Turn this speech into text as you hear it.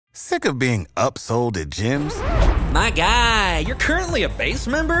Sick of being upsold at gyms? My guy, you're currently a base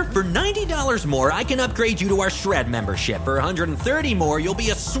member? For $90 more, I can upgrade you to our Shred membership. For $130 more, you'll be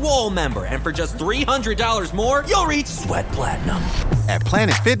a Swole member. And for just $300 more, you'll reach Sweat Platinum. At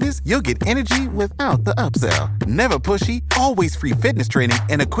Planet Fitness, you'll get energy without the upsell. Never pushy, always free fitness training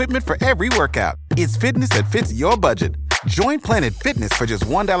and equipment for every workout. It's fitness that fits your budget. Join Planet Fitness for just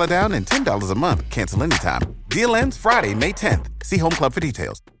 $1 down and $10 a month. Cancel anytime. Deal ends Friday, May 10th. See Home Club for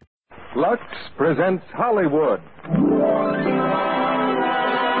details. Lux presents Hollywood.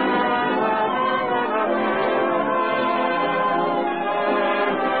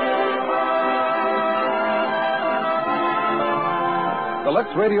 The Lux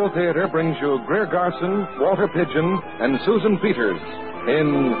Radio Theater brings you Greer Garson, Walter Pidgeon, and Susan Peters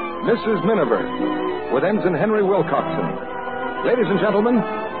in Mrs. Miniver with Ensign Henry Wilcoxon. Ladies and gentlemen,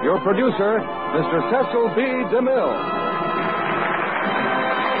 your producer, Mr. Cecil B. DeMille.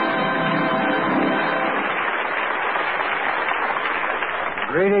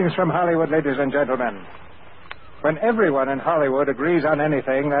 Greetings from Hollywood, ladies and gentlemen. When everyone in Hollywood agrees on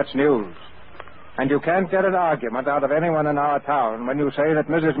anything, that's news. And you can't get an argument out of anyone in our town when you say that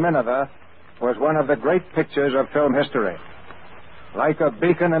Mrs. Miniver was one of the great pictures of film history. Like a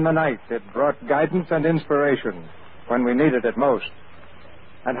beacon in the night, it brought guidance and inspiration when we needed it most.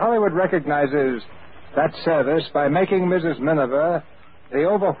 And Hollywood recognizes that service by making Mrs. Miniver the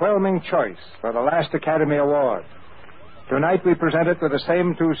overwhelming choice for the last Academy Award. Tonight we present it with the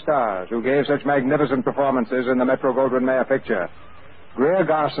same two stars who gave such magnificent performances in the Metro-Goldwyn-Mayer picture, Greer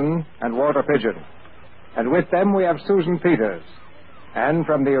Garson and Walter Pidgeon. And with them we have Susan Peters, and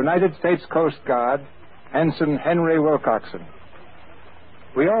from the United States Coast Guard, Ensign Henry Wilcoxon.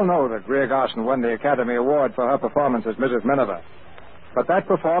 We all know that Greer Garson won the Academy Award for her performance as Mrs. Miniver, but that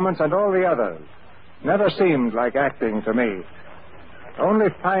performance and all the others never seemed like acting to me. Only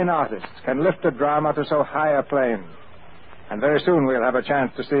fine artists can lift a drama to so high a plane. And very soon we'll have a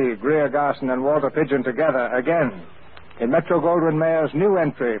chance to see Greer Garson and Walter Pidgeon together again in Metro-Goldwyn-Mayer's new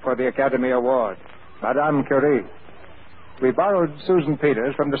entry for the Academy Award, Madame Curie. We borrowed Susan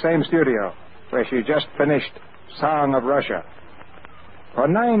Peters from the same studio where she just finished Song of Russia. For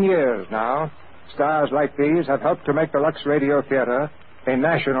 9 years now, stars like these have helped to make the Lux Radio Theater a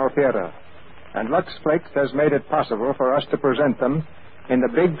national theater. And Lux Flix has made it possible for us to present them in the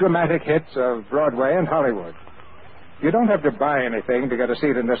big dramatic hits of Broadway and Hollywood. You don't have to buy anything to get a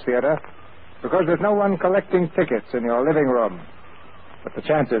seat in this theater, because there's no one collecting tickets in your living room. But the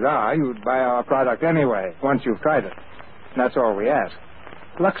chances are you'd buy our product anyway, once you've tried it. And that's all we ask.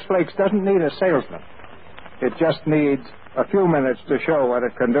 Lux Flakes doesn't need a salesman. It just needs a few minutes to show what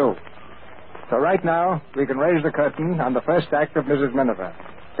it can do. So right now, we can raise the curtain on the first act of Mrs. Miniver,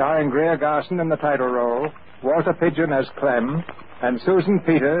 starring Greer Garson in the title role, Walter Pidgeon as Clem, and Susan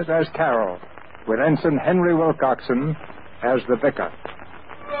Peters as Carol, with Ensign Henry Wilcoxon as the vicar.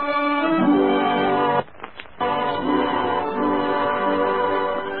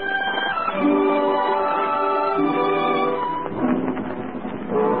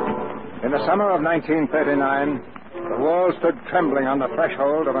 In the summer of 1939, the world stood trembling on the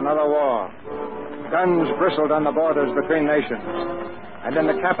threshold of another war. Guns bristled on the borders between nations, and in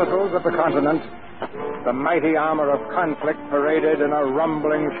the capitals of the continent, the mighty armor of conflict paraded in a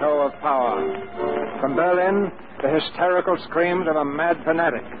rumbling show of power. From Berlin, the hysterical screams of a mad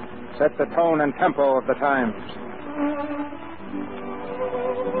fanatic set the tone and tempo of the times.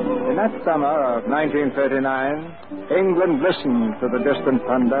 In that summer of 1939, England listened to the distant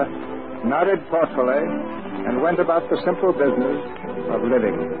thunder, nodded thoughtfully, and went about the simple business of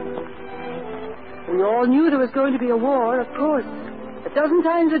living. We all knew there was going to be a war, of course. A dozen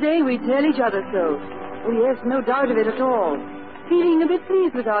times a day we'd tell each other so. Oh, yes, no doubt of it at all. Feeling a bit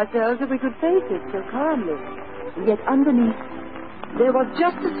pleased with ourselves that we could face it so calmly. And yet underneath, there was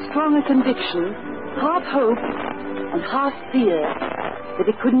just as strong a conviction, half hope and half fear, that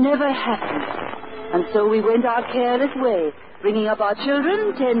it could never happen. And so we went our careless way, bringing up our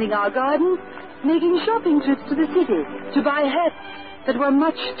children, tending our gardens, making shopping trips to the city to buy hats that were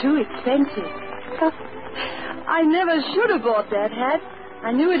much too expensive. I never should have bought that hat.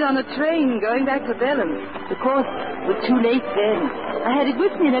 I knew it on a train going back to Bellum. Of course, it was too late then. I had it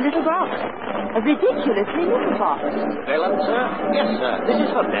with me in a little box. A ridiculously little box. Bellum, sir? Yes, sir. This is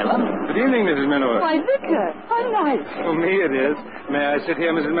for Bellum. Good evening, Mrs. Miniver. Why, Vicar, how nice. For me it is. May I sit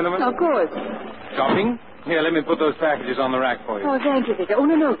here, Mrs. Miniver? Of course. Shopping? Here, let me put those packages on the rack for you. Oh, thank you, Vicar. Oh,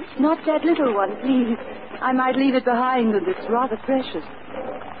 no, not that little one, please. I might leave it behind, and it's rather precious.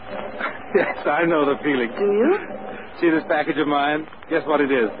 Yes, I know the feeling. Do you? See this package of mine? Guess what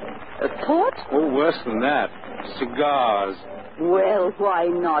it is? A port? Oh, worse than that. Cigars. Well, why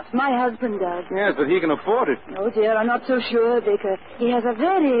not? My husband does. Yes, but he can afford it. Oh, dear, I'm not so sure, Vicar. He has a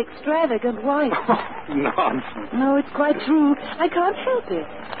very extravagant wife. Nonsense. No, it's quite true. I can't help it.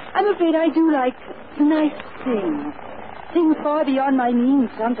 I'm afraid I do like nice things. Things far beyond my means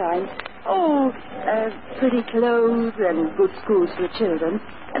sometimes. Oh, pretty clothes and good schools for children.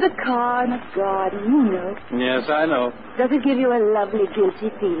 And a car and a garden, you know. Yes, I know. Does it give you a lovely,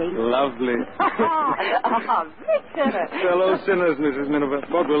 guilty feeling? Lovely. Victor! Fellow sinners, Mrs. Miniver.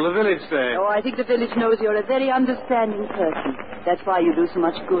 What will the village say? Oh, I think the village knows you're a very understanding person. That's why you do so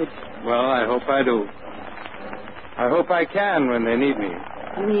much good. Well, I hope I do. I hope I can when they need me.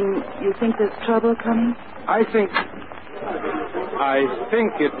 You mean you think there's trouble coming? I think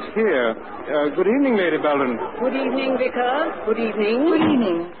it's here. Good evening, Lady Belden. Good evening, Vicar. Good evening. Good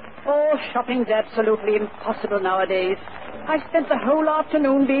evening. Oh, shopping's absolutely impossible nowadays. I've spent the whole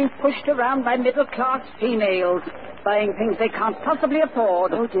afternoon being pushed around by middle-class females, buying things they can't possibly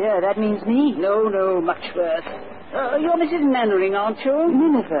afford. Oh, dear, that means me. No, much worse. You're Mrs. Mannering, aren't you?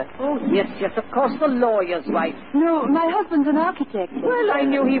 Miniver. Oh, yes, of course, the lawyer's wife. No, my husband's an architect. Well, I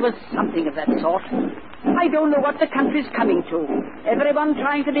knew he was something of that sort. I don't know what the country's coming to. Everyone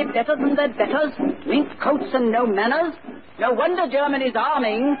trying to be better than their betters, mink coats and no manners. No wonder Germany's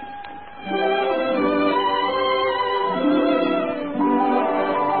arming.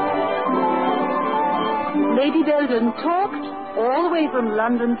 Lady Belden talked all the way from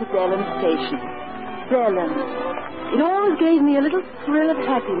London to Belem Station. Belem. It always gave me a little thrill of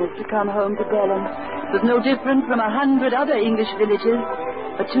happiness to come home to Belem. It was no different from 100 other English villages,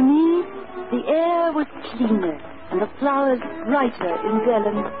 but to me, the air was cleaner and the flowers brighter in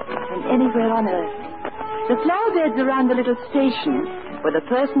Belem than anywhere on earth. The flower beds around the little station were the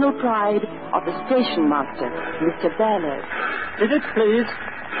personal pride of the station master, Mr. Ballard. Ticket, please.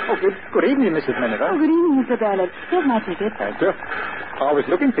 Oh, good evening, Mrs. Miniver. Oh, good evening, Mr. Ballard. Here's my ticket. Thank you. I was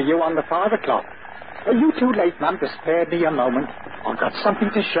looking for you on the 5 o'clock. Are you too late, ma'am, to spare me a moment? I've got something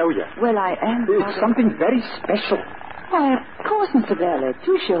to show you. Well, I am. It's something very special. Why, of course, Mr. Ballard.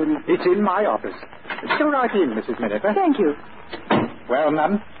 Do show me. It's in my office. Go right in, Mrs. Miniver. Thank you. Well,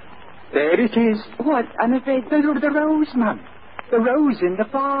 ma'am, there it is. What? I'm afraid... The rose, ma'am. The rose in the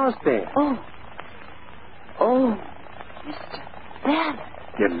vase there. Oh, Mr. Ballard.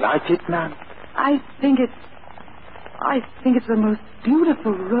 You like it, ma'am? I think it's the most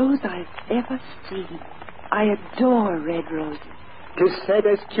beautiful rose I've ever seen. I adore red roses. 'Tis said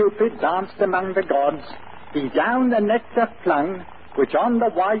as Cupid danced among the gods, he down the nectar flung, which on the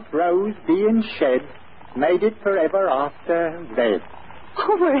white rose being shed, made it forever after red.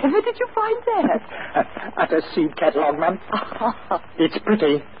 Oh, wherever did you find that? At a seed catalogue, ma'am. It's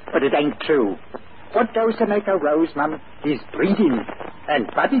pretty, but it ain't true. What goes to make a rose, ma'am, is breeding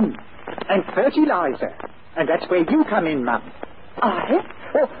and budding and fertilizer. And that's where you come in, ma'am. I?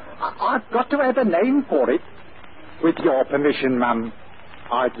 Oh, I've got to have a name for it. With your permission, ma'am,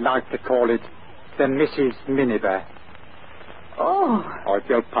 I'd like to call it the Mrs. Miniver. Oh. If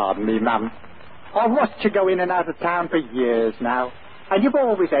you'll pardon me, ma'am. I've watched you go in and out of town for years now, and you've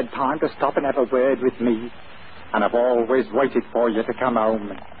always had time to stop and have a word with me. And I've always waited for you to come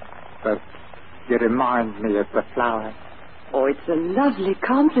home. But you remind me of the flower. Oh, it's a lovely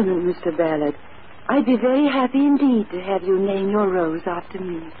compliment, Mr. Ballard. I'd be very happy indeed to have you name your rose after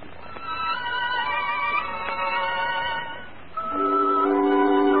me.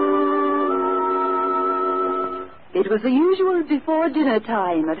 It was the usual before-dinner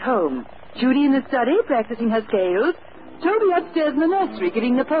time at home. Judy in the study, practicing her scales. Toby upstairs in the nursery,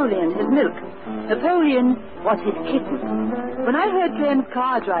 giving Napoleon his milk. Napoleon was his kitten. When I heard Clem's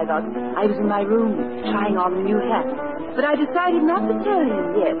car drive out, I was in my room, trying on a new hat. But I decided not to tell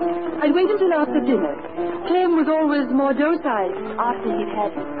him yet. I'd wait until after dinner. Clem was always more docile after he'd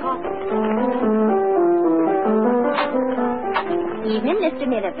had his coffee. Evening, Mr.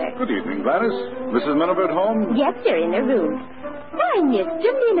 Miniver. Good evening, Gladys. Mrs. Miniver at home? Yes, sir, in the room. Why,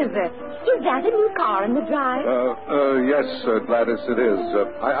 Mr. Miniver, is that a new car in the drive? Yes, Gladys, it is.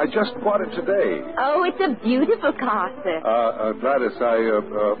 I just bought it today. Oh, it's a beautiful car, sir. Gladys,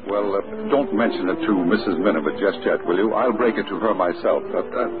 don't mention it to Mrs. Miniver just yet, will you? I'll break it to her myself.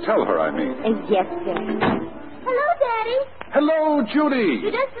 Tell her, I mean. Yes, sir. Hello, Daddy. Hello, Judy.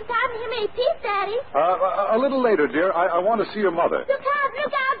 You just having him a piece, Daddy. A little later, dear. I want to see your mother. Look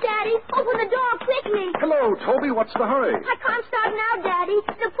out, Daddy. Open the door quickly. Hello, Toby. What's the hurry? I can't start now, Daddy.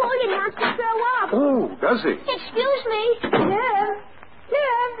 Napoleon wants to throw up. Oh, does he? Excuse me.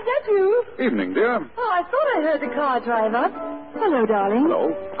 Clem, is that you? Evening, dear. Oh, I thought I heard the car drive up. Hello, darling.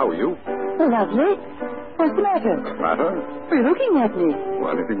 Hello. How are you? Lovely. What's the matter? Matter? You're looking at me.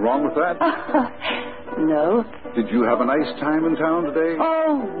 Well, anything wrong with that? No. Did you have a nice time in town today?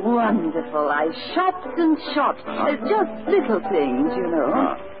 Oh, wonderful. I shopped and shopped. Just little things, you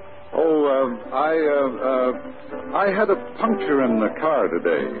know. I had a puncture in the car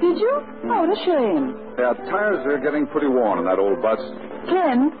today. Did you? Oh, what a shame. Yeah, tires are getting pretty worn in that old bus.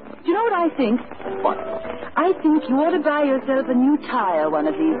 Clem, do you know what I think? What? I think you ought to buy yourself a new tire one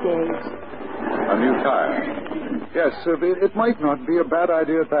of these days. A new tire? Yes, it might not be a bad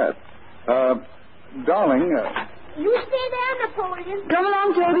idea at that. Darling... You stay there, Napoleon. Come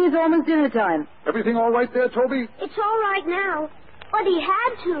along, Toby. It's almost dinner time. Everything all right there, Toby? It's all right now. But he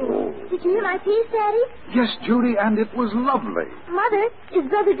had to. Did you hear my piece, Daddy? Yes, Judy, and it was lovely. Mother, is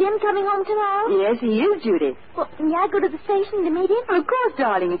Brother Jim coming home tomorrow? Yes, he is, Judy. Well, may I go to the station to meet him? Of course,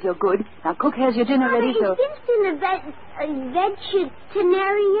 darling, if you're good. Now, Cook has your dinner ready, so... Is Simpson a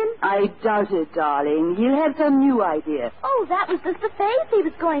vegetarian? I doubt it, darling. He'll have some new idea. Oh, that was just the phase he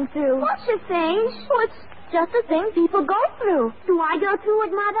was going through. What's a phase? Oh, it's just a thing people go through. Do I go through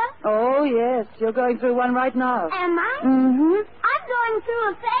it, Mother? Oh, yes. You're going through one right now. Am I? Mm-hmm. I'm going through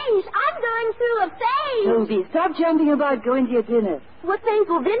a phase. I'm going through a phase. Toby, stop jumping about. Go into your dinner. What phase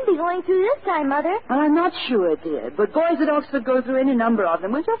will Vin be going through this time, Mother? I'm not sure, dear. But boys at Oxford go through any number of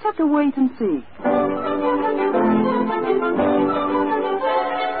them. We'll just have to wait and see.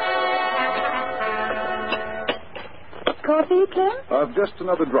 Coffee, Clem? Just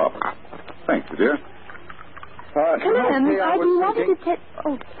another drop. Thank you, dear. Come in. I wanted to tell...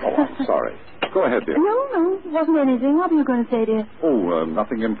 Oh, I'm sorry. Go ahead, dear. No, it wasn't anything. What were you going to say, dear? Oh,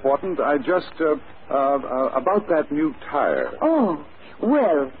 nothing important. I just, about that new tire. Oh,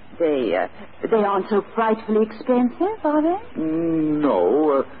 well, they aren't so frightfully expensive, are they?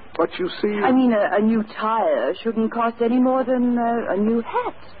 No, but you see... I mean, a new tire shouldn't cost any more than a new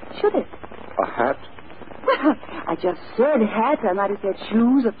hat, should it? A hat? Well, I just said hat. I might have said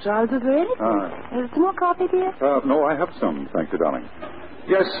shoes or trousers or anything. Some more coffee, dear? No, I have some. Thank you, darling.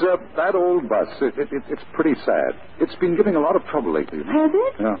 Yes, that old bus, it's pretty sad. It's been giving a lot of trouble lately. Has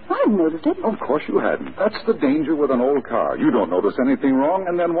it? Yeah. I hadn't noticed it. Of course you hadn't. That's the danger with an old car. You don't notice anything wrong,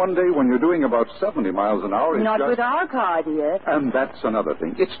 and then one day when you're doing about 70 miles an hour... Not with our car, dear. And that's another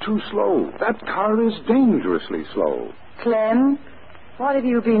thing. It's too slow. That car is dangerously slow. Clem, what have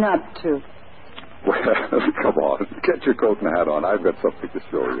you been up to? Well, come on. Get your coat and hat on. I've got something to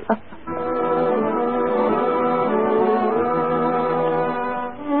show you.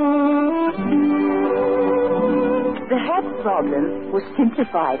 The hat problem was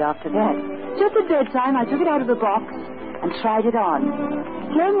simplified after that. Just at bedtime, I took it out of the box and tried it on.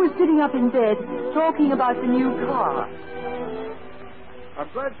 Clem was sitting up in bed talking about the new car. I'm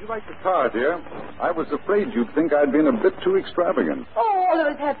glad you like the car, dear. I was afraid you'd think I'd been a bit too extravagant. Oh, all of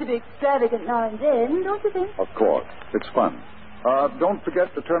us have to be extravagant now and then, don't you think? Of course. It's fun. Don't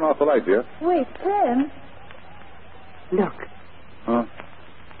forget to turn off the light, dear. Wait, Clem. Look. Huh?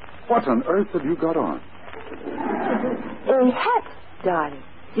 What on earth have you got on? A hat, darling.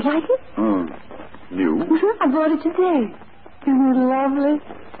 You like it? New? I bought it today. Isn't it lovely?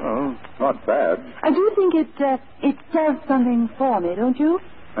 Oh, not bad. I do think it does something for me, don't you?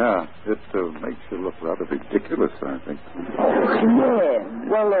 Yeah, it makes you look rather ridiculous, I think. Yeah.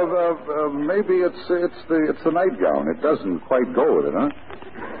 Well, maybe it's the nightgown. It doesn't quite go with it,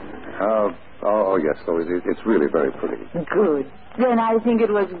 huh? Oh, yes, so it's really very pretty. Good. Then I think it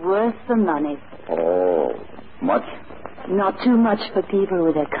was worth the money. Oh, much? Not too much for people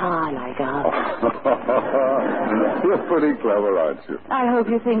with a car like ours. You're pretty clever, aren't you? I hope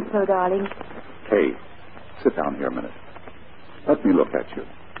you think so, darling. Hey, sit down here a minute. Let me look at you.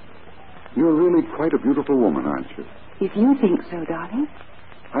 You're really quite a beautiful woman, aren't you? If you think so, darling.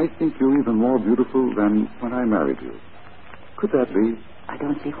 I think you're even more beautiful than when I married you. Could that be? I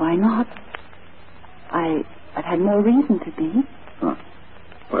don't see why not. I've had no reason to be. Huh.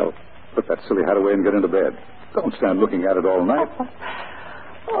 Well, put that silly hat away and get into bed. Don't stand looking at it all night.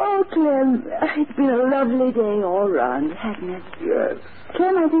 Oh, Clem, it's been a lovely day all round, hasn't it? Yes.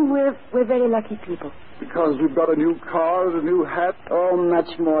 Clem, I think we're very lucky people. Because we've got a new car and a new hat? Oh,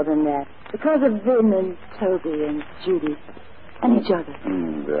 much more than that. Because of Vin and Toby and Judy and each other.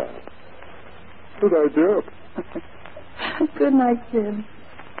 Yeah. Good idea. Good night, Clem.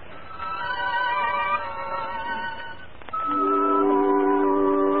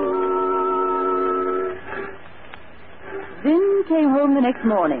 Vin came home the next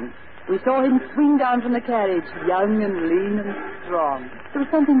morning. We saw him swing down from the carriage, young and lean and strong. There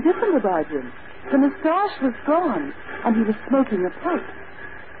was something different about him. The moustache was gone, and he was smoking a pipe.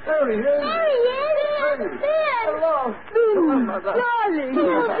 There he is. There he is. Hello. Hello, Mother. darling.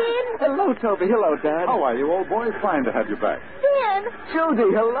 Finn. Hello, Toby. Hello, Dad. How are you, old boy? Fine to have you back. Finn.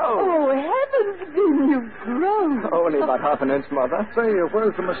 Judy, hello. Oh, heavens, Finn, you've grown. Only about half an inch, Mother. Say,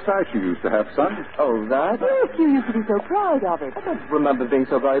 where's the mustache you used to have, son? Oh, that? Yes, you used to be so proud of it. I don't remember being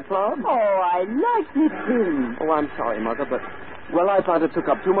so very proud. Oh, I liked it, Finn. Oh, I'm sorry, Mother, but... Well, I found it took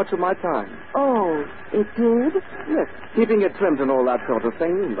up too much of my time. Oh, it did? Yes, keeping it trimmed and all that sort of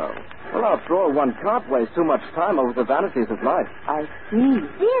thing, you know. Well, after all, one can't waste too much time over the vanities of life. I see.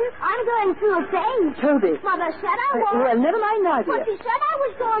 Finn, I'm going to a phase. Toby. Mother said I was. Well, never mind that, But dear. she said I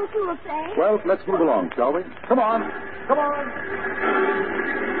was going to a phase. Well, let's move along, shall we? Come on. Come on.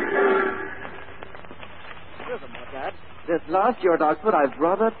 Dad, this last year at Oxford, I've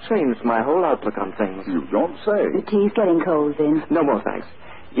rather changed my whole outlook on things. You don't say. The tea's getting cold, Finn. No more thanks.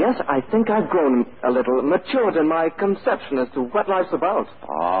 Yes, I think I've grown a little, matured in my conception as to what life's about.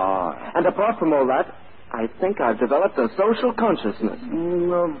 Ah. And apart from all that, I think I've developed a social consciousness.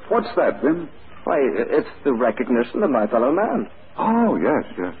 What's that, Vin? Why, it's the recognition of my fellow man. Oh, yes.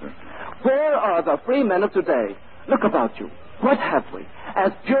 Where are the free men of today? Look about you. What have we?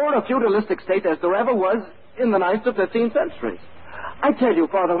 As pure a feudalistic state as there ever was in the 9th to 15th centuries. I tell you,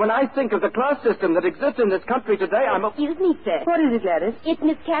 Father, when I think of the class system that exists in this country today, I'm... Excuse me, sir. What is it, Gladys? It's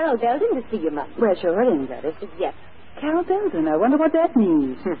Miss Carol Belden to see you, Mother. Well, show her in, Gladys. Yes. Carol Belden. I wonder what that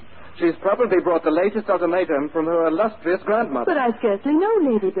means. She's probably brought the latest ultimatum from her illustrious grandmother. But I scarcely know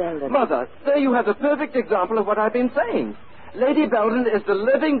Lady Belden. Mother, there you have the perfect example of what I've been saying. Lady Belden is the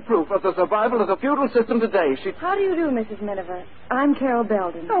living proof of the survival of the feudal system today. How do you do, Mrs. Miniver? I'm Carol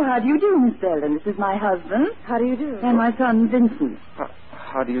Belden. Oh, how do you do, Miss Belden? This is my husband. How do you do? And my son, Vincent.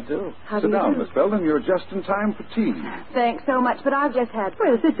 How do you do? Sit down, Miss Belden. You're just in time for tea. Thanks so much, but I've just had...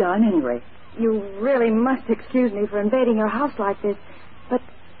 Well, sit down anyway. You really must excuse me for invading your house like this, but,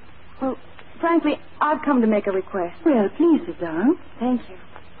 well, frankly, I've come to make a request. Well, please sit down. Thank you.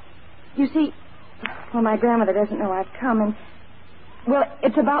 You see, well, my grandmother doesn't know I've come, and, well,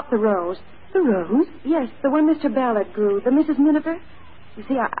 it's about the rose. The rose? Yes, the one Mr. Ballard grew, the Mrs. Miniver. You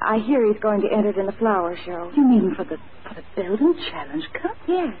see, I hear he's going to enter it in the flower show. You mean for the Belden Challenge Cup?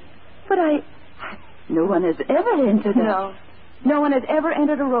 Yes. But no one has ever entered it. No. No one has ever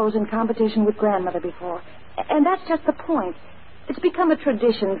entered a rose in competition with Grandmother before. And that's just the point. It's become a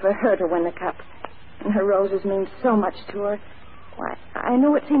tradition for her to win the cup. And her roses mean so much to her. Why, I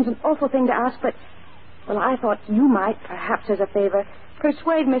know it seems an awful thing to ask, but, well, I thought you might, perhaps as a favor,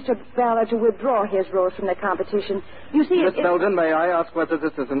 persuade Mr. Ballard to withdraw his rose from the competition. You see, Miss Belden, may I ask whether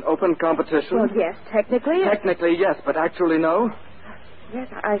this is an open competition? Well, yes, technically. Technically, yes, but actually, no? Yes,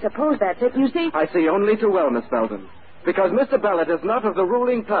 I suppose that's it. You see... I see only too well, Miss Belden. Because Mr. Ballard is not of the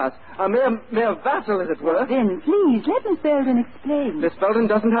ruling class, a mere vassal, as it were. Then, please, let Miss Belden explain. Miss Belden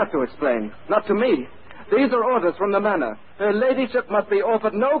doesn't have to explain. Not to me. These are orders from the manor. Her ladyship must be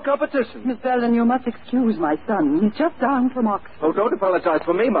offered no competition. Miss Belden, you must excuse my son. He's just down from Oxford. Oh, don't apologize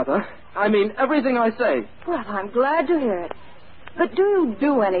for me, Mother. I mean everything I say. Well, I'm glad to hear it. But do you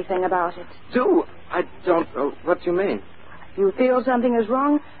do anything about it? Do? I don't know. What do you mean? If you feel something is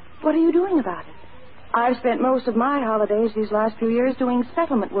wrong, what are you doing about it? I've spent most of my holidays these last few years doing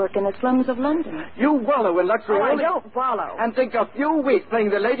settlement work in the slums of London. You wallow in luxury. Oh, I don't wallow. And think a few weeks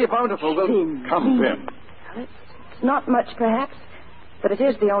playing the Lady Bountiful will... Come, Pim. Well, it's not much, perhaps, but it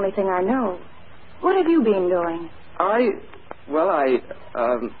is the only thing I know. What have you been doing? Oh,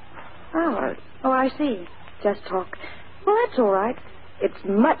 I see. Just talk. Well, that's all right. It's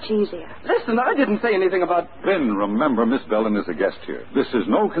much easier. Listen, I didn't say anything about... Pin, remember, Miss Belden is a guest here. This is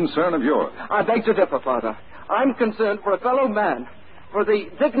no concern of yours. I beg to differ, Father. I'm concerned for a fellow man, for the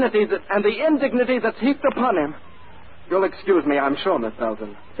dignity and the indignity that's heaped upon him. You'll excuse me, I'm sure, Miss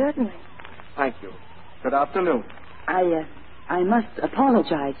Belden. Certainly. Thank you. Good afternoon. I must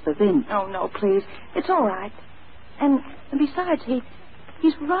apologize for Vince. Oh, no, please. It's all right. And besides,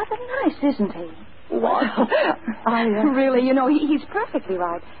 he's rather nice, isn't he? What? Really, you know, he's perfectly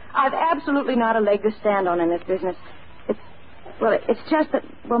right. I've absolutely not a leg to stand on in this business. It's just that,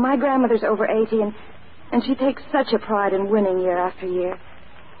 well, my grandmother's over 80, and she takes such a pride in winning year after year.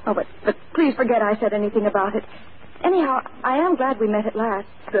 Oh, but please forget I said anything about it. Anyhow, I am glad we met at last.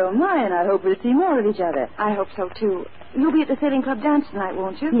 So am I, and I hope we'll see more of each other. I hope so, too. You'll be at the Sailing Club dance tonight,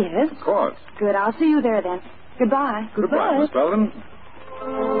 won't you? Yes. Of course. Good. I'll see you there, then. Goodbye. Goodbye, Miss Belden.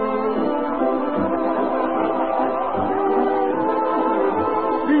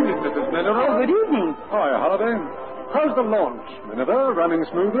 Good evening, Mrs. Miniver. Oh, good evening. Hi, Holiday. How's the launch, Miniver? Running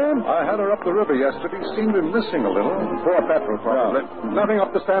smoothly? I had her up the river yesterday. Seemed to be missing a little. Poor petrol, probably. Nothing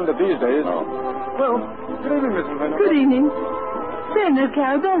up to standard these days. No. Well, good evening, Mrs. Miniver. Good evening. Then there's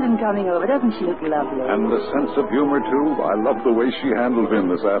Carol Belden coming over. Doesn't she look lovely? And the sense of humor, too. I love the way she handled him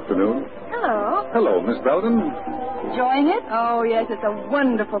this afternoon. Hello. Hello, Miss Belden. Enjoying it? Oh, yes, it's a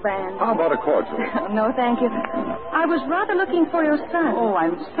wonderful band. How about a cordial? No, thank you. I was rather looking for your son. Oh,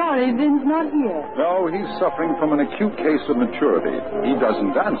 I'm sorry Vin's not here. No, he's suffering from an acute case of maturity. He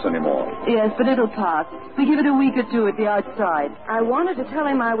doesn't dance anymore. Yes, but it'll pass. We give it a week or two at the outside. I wanted to tell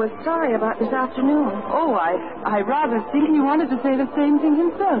him I was sorry about this afternoon. Oh, I rather think he wanted to say the same thing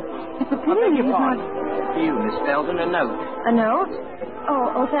himself. It's a pity he's not... For you, Miss Belden, a note. A note?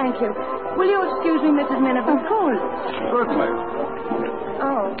 Oh, thank you. Will you excuse me, Mrs. Miniver? Of course. Certainly.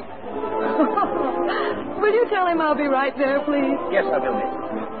 Oh. Will you tell him I'll be right there, please? Yes, I will, miss.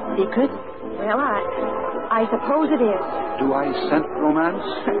 Secret? Well, I suppose it is. Do I scent romance?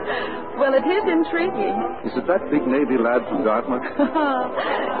 Well, it is intriguing. Is it that big Navy lad from Dartmouth?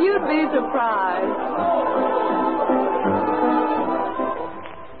 You'd be surprised.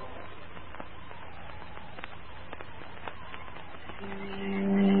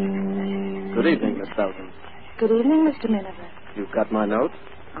 Good evening, Miss Belden. Good evening, Mr. Miniver. You've got my note?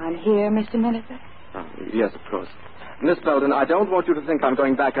 I'm here, Mr. Miniver. Oh, yes, of course. Miss Belden, I don't want you to think I'm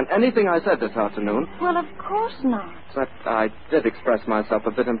going back on anything I said this afternoon. Well, of course not. But I did express myself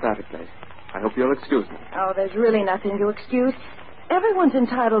a bit emphatically. I hope you'll excuse me. Oh, there's really nothing to excuse. Everyone's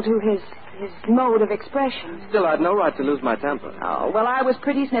entitled to his mode of expression. Still, I'd no right to lose my temper. Oh, well, I was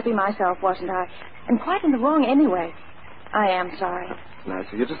pretty snippy myself, wasn't I? And quite in the wrong anyway. I am sorry. Nice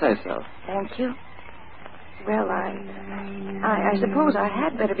of you to say so. Thank you. Well, I suppose I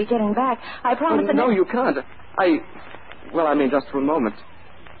had better be getting back. I promise... No, you can't. I mean, just for a moment.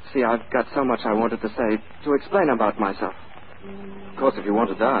 See, I've got so much I wanted to say, to explain about myself. Of course, if you want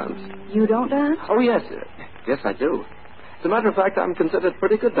to dance. You don't dance? Oh, yes. Yes, I do. As a matter of fact, I'm considered a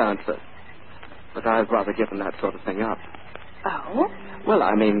pretty good dancer. But I've rather given that sort of thing up. Oh? Well,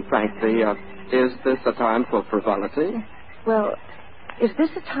 I mean, frankly, is this a time for frivolity? Well, is this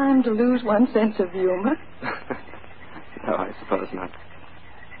a time to lose one's sense of humor? No, I suppose not.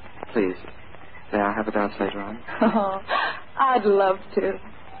 Please, may I have a dance later on? Oh, I'd love to.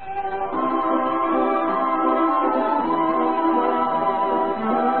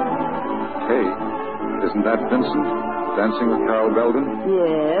 Hey, isn't that Vincent? Dancing with Carol Belden?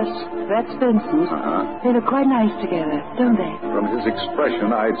 Yes, that's Vincent. They look quite nice together, don't they? From his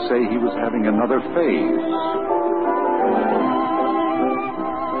expression, I'd say he was having another phase.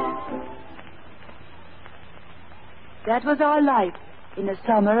 That was our life in the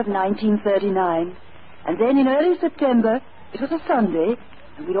summer of 1939. And then in early September, it was a Sunday,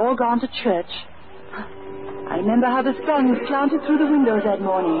 and we'd all gone to church. I remember how the sun was slanted through the windows that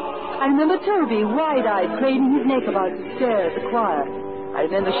morning. I remember Toby, wide-eyed, craning his neck about to stare at the choir. I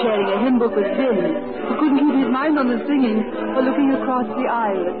remember sharing a hymn book with Vin, who couldn't keep his mind on the singing or looking across the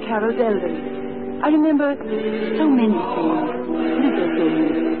aisle at Carol Belden. I remember so many things, little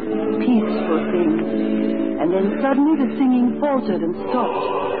things, peaceful things. And then suddenly the singing faltered and stopped,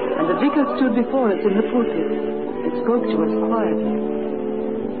 and the vicar stood before us in the pulpit and spoke to us quietly.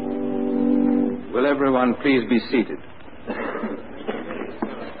 Will everyone please be seated?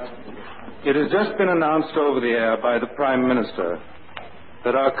 It has just been announced over the air by the Prime Minister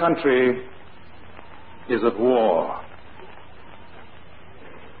that our country is at war.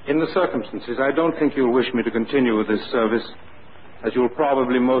 In the circumstances, I don't think you'll wish me to continue with this service, as you'll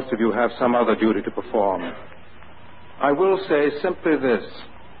probably, most of you, have some other duty to perform. I will say simply this,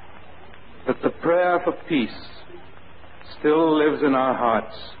 that the prayer for peace still lives in our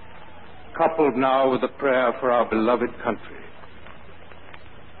hearts, coupled now with the prayer for our beloved country.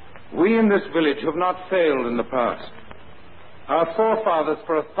 We in this village have not failed in the past. Our forefathers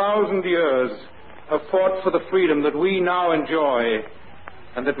for 1,000 years have fought for the freedom that we now enjoy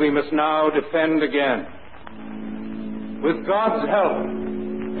and that we must now defend again. With God's help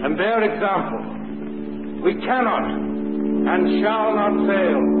and their example, we cannot and shall not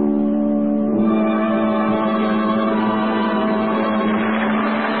fail.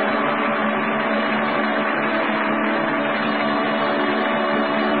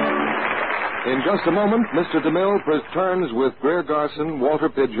 In just a moment, Mr. DeMille returns with Greer Garson, Walter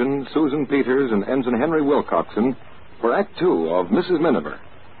Pidgeon, Susan Peters, and Ensign Henry Wilcoxon for Act Two of Mrs. Miniver.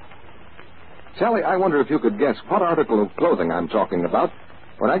 Sally, I wonder if you could guess what article of clothing I'm talking about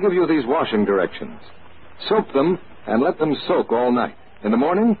when I give you these washing directions. Soap them and let them soak all night. In the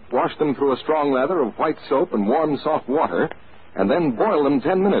morning, wash them through a strong lather of white soap and warm, soft water, and then boil them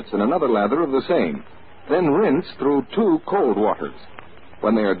 10 minutes in another lather of the same. Then rinse through 2 cold waters.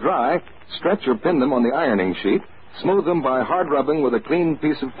 When they are dry, stretch or pin them on the ironing sheet, smooth them by hard rubbing with a clean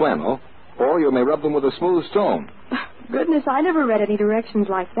piece of flannel, or you may rub them with a smooth stone. Goodness, I never read any directions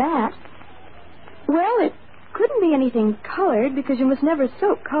like that. Well, it couldn't be anything colored because you must never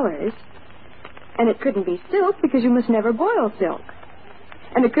soak colors. And it couldn't be silk because you must never boil silk.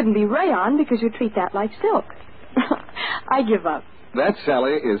 And it couldn't be rayon because you treat that like silk. I give up. That,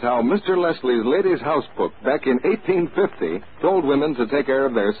 Sally, is how Mr. Leslie's Ladies' House Book back in 1850 told women to take care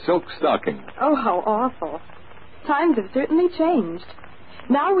of their silk stockings. Oh, how awful. Times have certainly changed.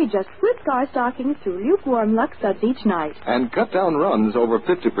 Now we just whisk our stockings through lukewarm Lux suds each night. And cut down runs over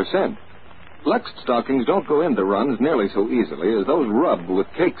 50%. Lux stockings don't go into runs nearly so easily as those rubbed with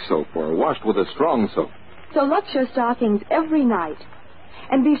cake soap or washed with a strong soap. So Lux your stockings every night.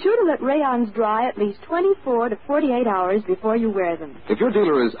 And be sure to let rayons dry at least 24 to 48 hours before you wear them. If your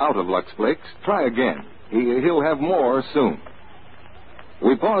dealer is out of Lux Flakes, try again. He'll have more soon.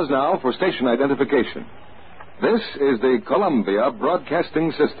 We pause now for station identification. This is the Columbia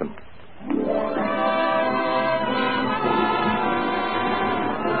Broadcasting System.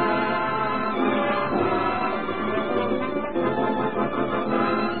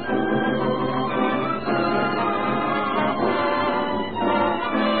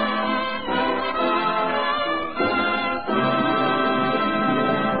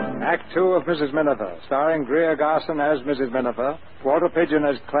 Act 2 of Mrs. Miniver, starring Greer Garson as Mrs. Miniver, Walter Pidgeon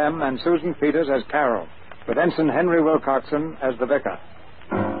as Clem, and Susan Peters as Carol, with Ensign Henry Wilcoxon as the vicar.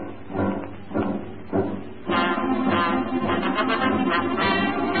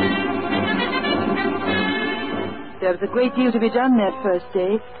 There was a great deal to be done that first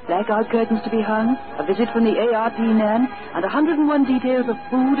day. Blackout curtains to be hung, a visit from the ARP man, and 101 details of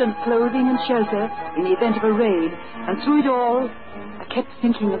food and clothing and shelter in the event of a raid. And through it all, I kept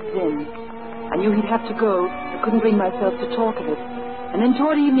thinking of Zen. I knew he'd have to go. I couldn't bring myself to talk of it. And then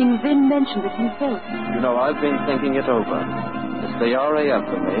toward evening, Zen mentioned it himself. You know, I've been thinking it over. It's the RAF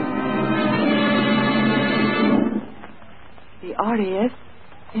for me. The RAF,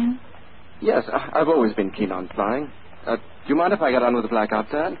 Zen? Yes, I've always been keen on flying. Do you mind if I get on with the blackout,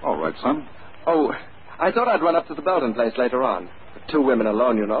 Dad? All right, son. Oh, I thought I'd run up to the Belden place later on. 2 women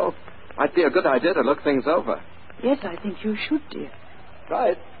alone, you know. Might be a good idea to look things over. Yes, I think you should, dear.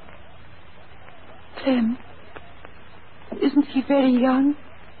 Right. Clem, isn't he very young?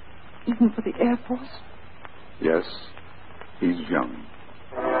 Even for the Air Force? Yes, he's young.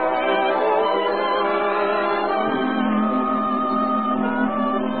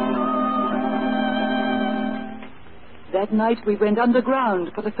 That night we went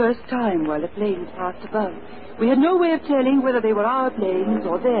underground for the first time while the planes passed above. We had no way of telling whether they were our planes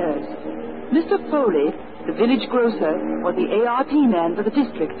or theirs. Mr. Foley, the village grocer, was the ARP man for the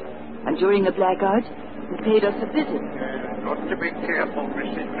district, and during the blackout, he paid us a visit. Got to be careful,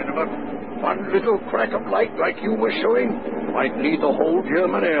 Mrs. Miniver. One little crack of light like you were showing might lead the whole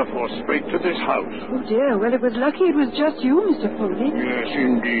German Air Force straight to this house. Oh, dear. Well, it was lucky it was just you, Mr. Foley. Yes,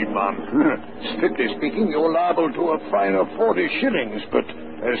 indeed, Ma'am. Strictly speaking, you're liable to a fine of 40 shillings, but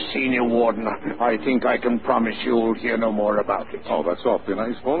as senior warden, I think I can promise you'll hear no more about it. Oh, that's awfully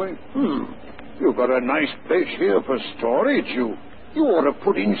nice, Foley. You've got a nice place here for storage. You ought to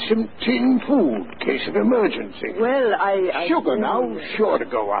put in some tin food in case of emergency. Well, I Sugar now, sure to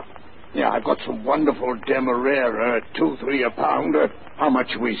go up. Yeah, I've got some wonderful Demerara, 2-3 a pound. How much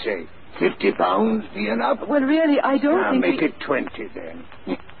we say? 50 pounds, be enough? Well, really, I don't think make it 20 then.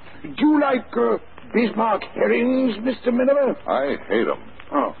 Do you like Bismarck herrings, Mr. Miniver? I hate them.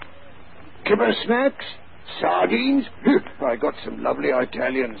 Oh. Kipper snacks? Sardines? I got some lovely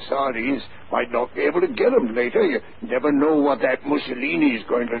Italian sardines. Might not be able to get them later. You never know what that Mussolini's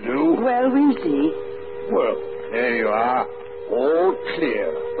going to do. Well, we'll see. Well, there you are. All clear.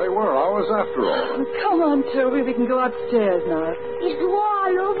 They were ours after all. Oh, come on, Toby. We can go upstairs now. Is the war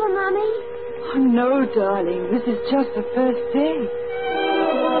all over, Mommy? Oh, no, darling. This is just the first day.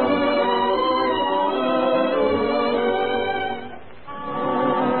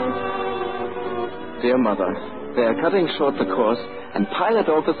 Dear Mother, they are cutting short the course, and Pilot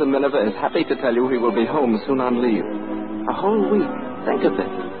Officer Miniver is happy to tell you he will be home soon on leave. A whole week. Think of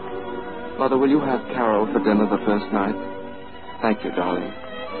it. Mother, will you have Carol for dinner the first night? Thank you, darling.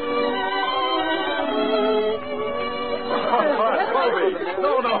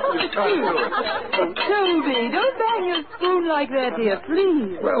 No, you can't do it. Toby, don't bang your spoon like that, dear,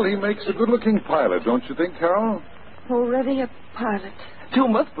 please. Well, he makes a good-looking pilot, don't you think, Carol? Already a pilot. 2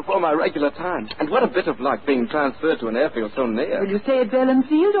 months before my regular time. And what a bit of luck being transferred to an airfield so near. Will you stay at Bellenfield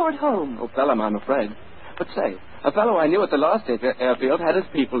Field or at home? Oh, Pelham, I'm afraid. But say, a fellow I knew at the last airfield had his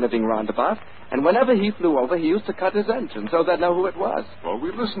people living round about, and whenever he flew over, he used to cut his engine so they'd know who it was. Well,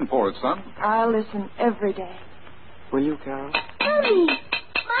 we listen for it, son. I'll listen every day. Will you, Carol? Mommy!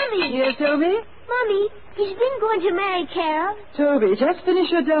 Mommy! Yes, Toby? Mommy, is Vin going to marry Carol? Toby, just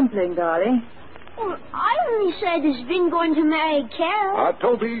finish your dumpling, darling. Well, I only said is Vin going to marry Carol?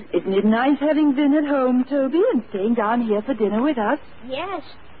 Toby. Isn't it nice having Vin at home, Toby, and staying down here for dinner with us? Yes.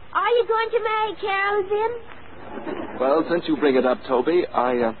 Are you going to marry Carol, Vin? Well, since you bring it up, Toby,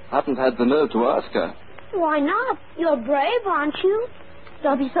 I haven't had the nerve to ask her. Why not? You're brave, aren't you?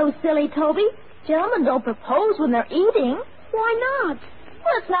 Don't be so silly, Toby. Gentlemen don't propose when they're eating. Why not?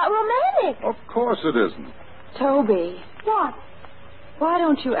 Well, it's not romantic. Of course it isn't. Toby. What? Why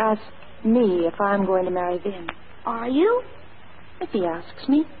don't you ask me if I'm going to marry Vin? Are you? If he asks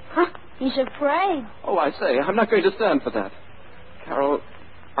me. He's afraid. Oh, I say, I'm not going to stand for that. Carol,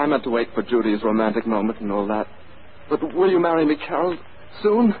 I meant to wait for Judy's romantic moment and all that. But will you marry me, Carol,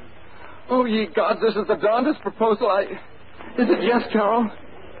 soon? Oh, ye gods, this is the darndest proposal Is it yes, Carol?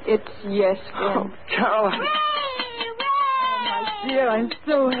 It's yes, Vin. Oh, Carol. Dear, I'm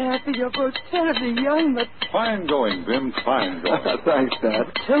so happy. You're both terribly young, but... Fine going, Vin. Fine going. Thanks,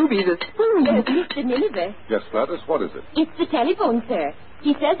 Dad. Toby, the spoon. Yes, Mr. Nineveh. Yes, Gladys, what is it? It's the telephone, sir.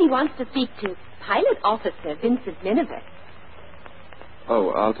 He says he wants to speak to Pilot Officer Vincent Nineveh. Oh,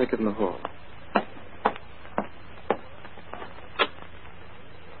 I'll take it in the hall.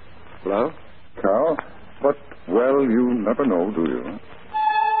 Hello? Carol? But, well, you never know, do you?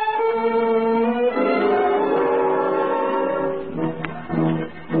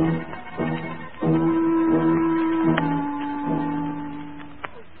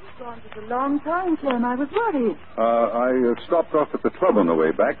 It's a long time, Clem. I was worried. I stopped off at the club on the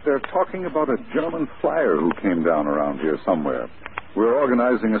way back. They're talking about a German flyer who came down around here somewhere. We're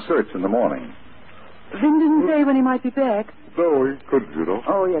organizing a search in the morning. Vin didn't say when he might be back. So he could, you know.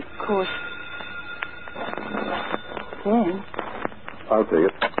 Oh, yes, of course. Ken? I'll take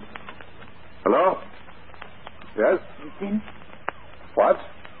it. Hello? Yes? Vin? What?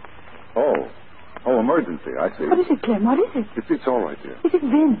 Oh, emergency. I see. What is it, Clem? What is it? It's all right, dear. Is it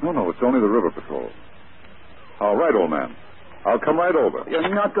Vin? No, it's only the river patrol. All right, old man. I'll come right over.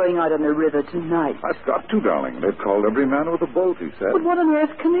 You're not going out on the river tonight. I've got to, darling. They've called every man with a boat, he said. But what on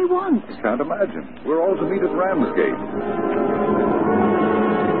earth can they want? Can't imagine. We're all to meet at Ramsgate.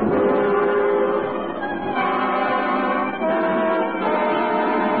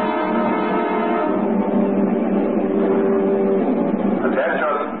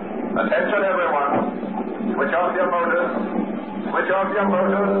 Attention, everyone. Switch off your motors. Switch off your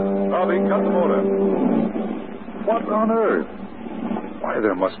motors. Bobby, cut the motor. What on earth? Why,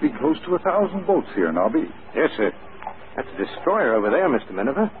 there must be close to 1,000 boats here, Nobby. Yes, sir. That's a destroyer over there, Mr.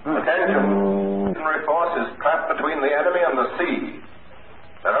 Miniver. Attention. Missionary force is trapped between the enemy and the sea.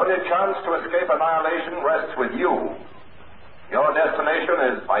 Their only chance to escape annihilation rests with you. Your destination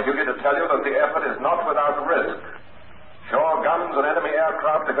is my duty to tell you that the effort is not without risk. Shore guns and enemy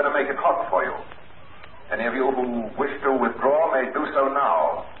aircraft are going to make it hot for you. Any of you who wish to withdraw may do so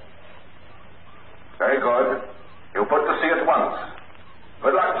now. Very good. You put to sea at once.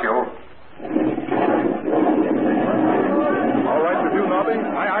 Good luck to you. All right with you, Nobby?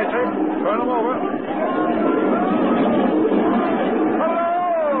 Aye, sir. Turn them over.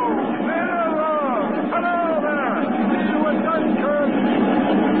 Hello there. See you at Dunkirk.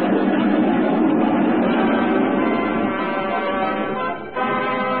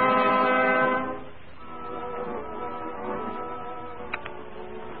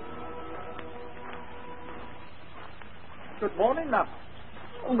 Good morning, ma'am.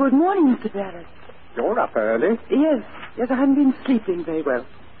 Good morning, Mr. Barrett. You're up early. Yes, I haven't been sleeping very well.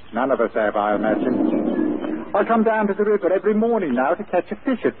 None of us have, I imagine. I come down to the river every morning now to catch a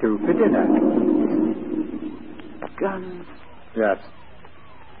fish or two for dinner. Guns. Yes.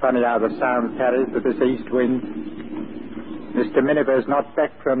 Funny how the sound carries with this east wind. Mr. Miniver's not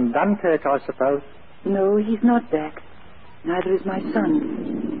back from Dunkirk, I suppose. No, he's not back. Neither is my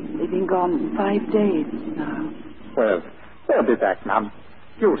son. They've been gone 5 days now. Well, they'll be back, Mum.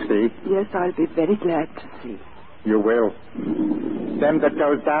 You'll see. Yes, I'll be very glad to see. You will. Them that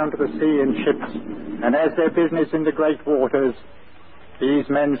goes down to the sea in ships and has their business in the great waters, these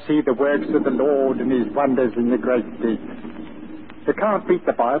men see the works of the Lord and his wonders in the great deep. You can't beat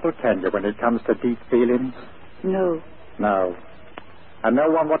the Bible, can you, when it comes to deep feelings? No. No. And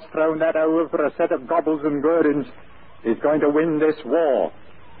no one what's thrown that over for a set of gobbles and gurdons is going to win this war.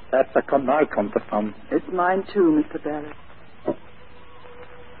 That's a I come to some. It's mine too, Mr. Barrett.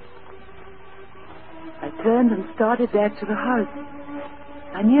 I turned and started back to the house.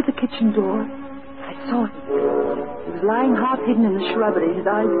 I neared the kitchen door. I saw him. He was lying half hidden in the shrubbery, his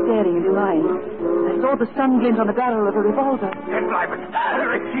eyes staring into mine. I saw the sun glint on the barrel of a revolver.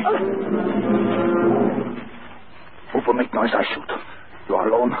 Move or make noise, I shoot. You are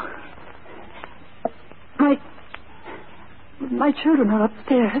alone? My children are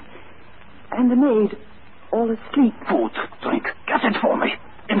upstairs. And the maid, all asleep. Food, drink. Get it for me.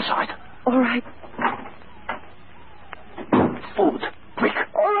 Inside. All right. Food. Quick.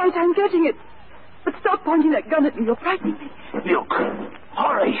 All right, I'm getting it. But stop pointing that gun at me. You're frightening me. Luke,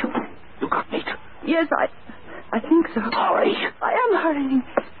 hurry. You got meat? Yes, I think so. Hurry. I am hurrying.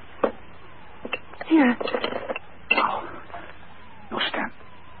 Here. Now, you stand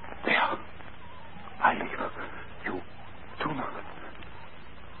there. I leave. You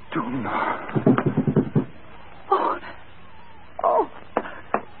do not. Oh.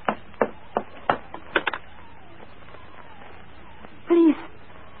 Please.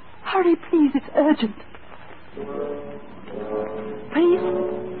 Hurry, please. It's urgent. Please.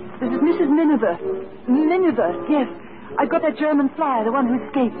 This is Mrs. Miniver. Miniver, yes. I've got that German flyer, the one who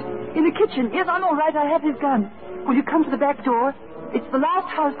escaped. In the kitchen. Yes, I'm all right. I have his gun. Will you come to the back door? It's the last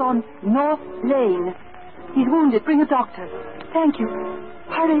house on North Lane. He's wounded. Bring a doctor. Thank you.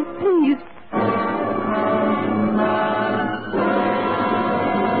 Hurry, please.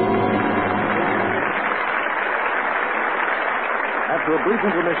 After a brief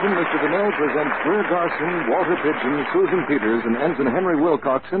intermission, Mr. DeMille presents Greer Garson, Walter Pidgeon, Susan Peters, and Ensign Henry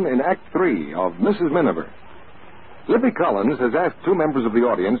Wilcoxon in Act 3 of Mrs. Miniver. Libby Collins has asked two members of the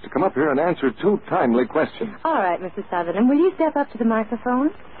audience to come up here and answer two timely questions. All right, Mr. Sutherland, will you step up to the microphone?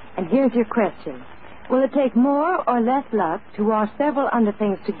 And here's your question. Will it take more or less luck to wash several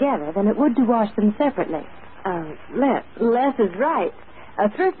underthings together than it would to wash them separately? Less. Less is right. A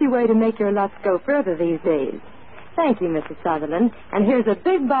thrifty way to make your Lux go further these days. Thank you, Mrs. Sutherland. And here's a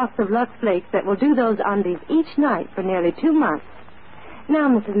big box of Lux Flakes that will do those undies each night for nearly 2 months. Now,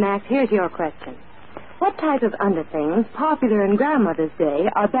 Mrs. Max, here's your question. What type of underthings, popular in Grandmother's day,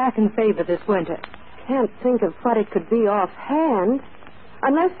 are back in favor this winter? Can't think of what it could be offhand.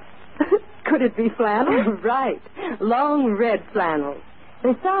 Unless... Could it be flannel? Right. Long red flannels.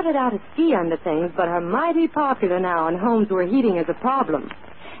 They started out as ski underthings, but are mighty popular now in homes where heating is a problem.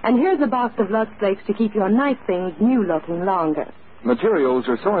 And here's a box of Lux Flakes to keep your night things new-looking longer. Materials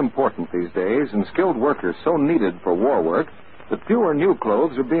are so important these days and skilled workers so needed for war work that fewer new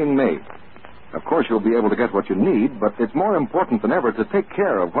clothes are being made. Of course, you'll be able to get what you need, but it's more important than ever to take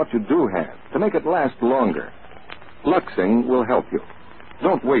care of what you do have, to make it last longer. Luxing will help you.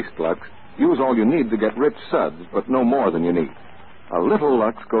 Don't waste Lux. Use all you need to get rich suds, but no more than you need. A little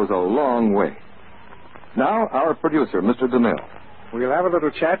Lux goes a long way. Now, our producer, Mr. DeMille. We'll have a little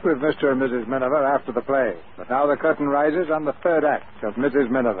chat with Mr. and Mrs. Miniver after the play. But now the curtain rises on the third act of Mrs.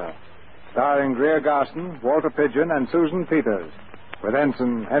 Miniver, starring Greer Garson, Walter Pidgeon, and Susan Peters, with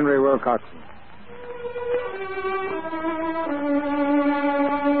Ensign Henry Wilcoxon.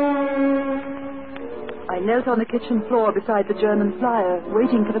 I knelt on the kitchen floor beside the German flyer,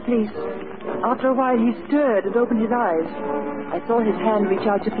 waiting for the police. After a while, he stirred and opened his eyes. I saw his hand reach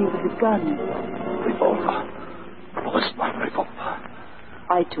out to feel for his gun. Revolver. Where's my revolver?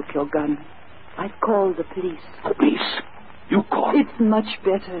 I took your gun. I've called the police. Police? You called? It's much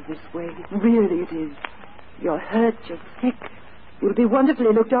better this way. Really it is. You're hurt, you're sick. You'll be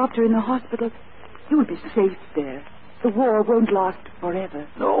wonderfully looked after in the hospital. You'll be safe there. The war won't last forever.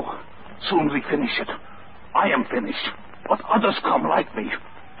 No. Soon we finish it. I am finished. But others come like me.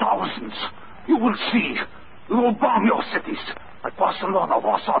 Thousands. You will see. We will bomb your cities. Like Barcelona,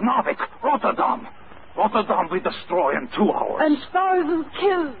 Warsaw, Narvik, Rotterdam. Rotterdam we destroy in 2 hours. And thousands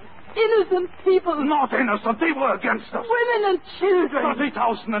killed. Innocent people. Not innocent. They were against us. Women and children.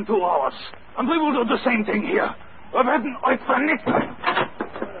 30,000 in 2 hours. And we will do the same thing here. Wir werden euch vernichten.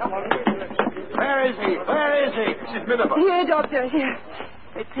 Where is he? Where is he? Mrs. Miniver. Here, Doctor, here.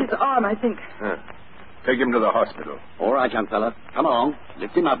 It's his arm, I think. Take him to the hospital. All right, young fella. Come along.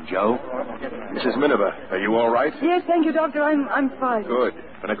 Lift him up, Joe. Mrs. Miniver, are you all right? Yes, thank you, Doctor. I'm fine. Good.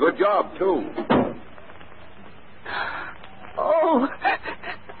 And a good job, too. Oh.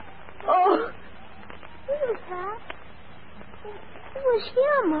 Oh. Who was that? Who was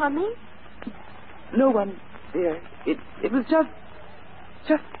here, Mommy? No one, dear. It was just...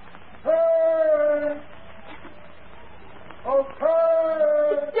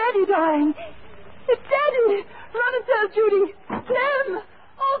 It's Daddy dying. It's Daddy. Run and tell Judy. Clem.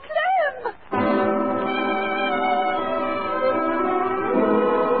 Oh, Clem.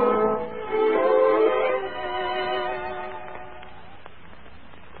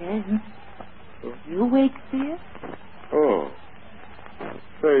 Clem, are you awake, dear? Oh.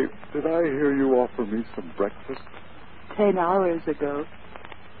 Say, did I hear you offer me some breakfast? 10 hours ago.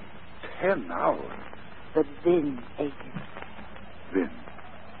 10 hours? But Vin ate it. Vin?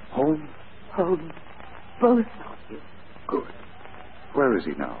 Home? Home. Both of you. Good. Where is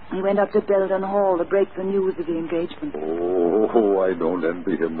he now? He went up to Belden Hall to break the news of the engagement. Oh, I don't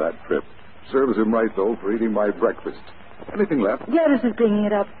envy him that trip. Serves him right, though, for eating my breakfast. Anything left? Gladys is bringing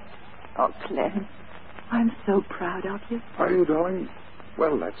it up. Oh, Clem, I'm so proud of you. Are you, darling?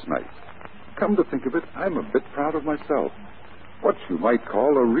 Well, that's nice. Come to think of it, I'm a bit proud of myself. What you might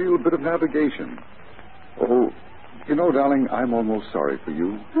call a real bit of navigation. Oh, you know, darling, I'm almost sorry for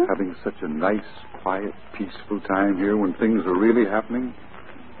you, having such a nice, quiet, peaceful time here when things are really happening.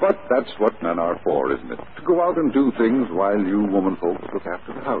 But that's what men are for, isn't it? To go out and do things while you woman folks look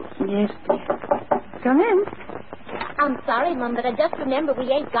after the house. Yes, dear. Come in. I'm sorry, Mum, but I just remembered we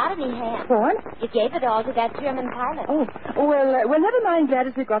ain't got any ham. What? You gave it all to that German pilot. Oh, well, never mind,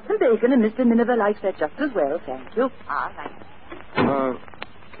 Gladys. We've got some bacon, and Mr. Miniver likes that just as well, thank you. All right.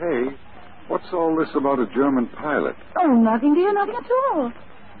 Kay, what's all this about a German pilot? Oh, nothing, dear, nothing at all.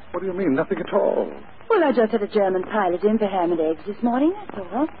 What do you mean, nothing at all? Well, I just had a German pilot in for ham and eggs this morning, that's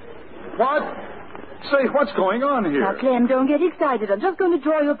all. What? Say, what's going on here? Now, Clem, don't get excited. I'm just going to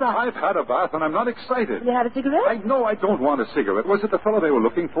draw you a bath. I've had a bath, and I'm not excited. You had a cigarette? No, I don't want a cigarette. Was it the fellow they were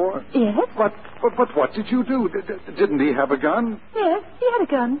looking for? Yes. But what did you do? Didn't he have a gun? Yes, he had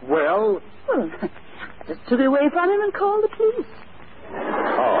a gun. Well, just took it away from him and called the police.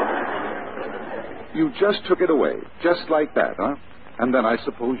 Oh. You just took it away, just like that, huh? And then I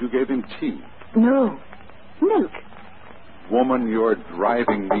suppose you gave him tea. No, milk. Woman, you're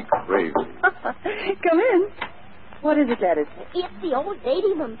driving me crazy. Come in. What is it, Gladys? It's the old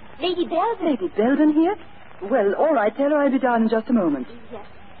lady, Mum. Lady Belden. Lady Belden here? Well, all right. Tell her I'll be down in just a moment. Yes.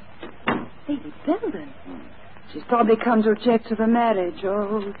 Lady Belden? She's probably come to object to the marriage.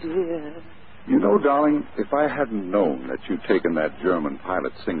 Oh, dear. You know, darling, if I hadn't known that you'd taken that German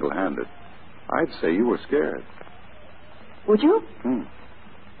pilot single-handed, I'd say you were scared. Would you? Hmm.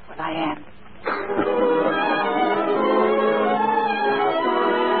 Well, I am.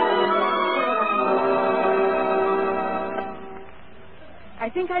 I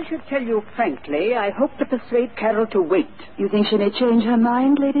think I should tell you frankly, I hope to persuade Carol to wait. You think she may change her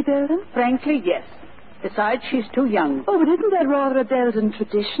mind, Lady Belden? Frankly, yes. Besides, she's too young. Oh, but isn't that rather a Belden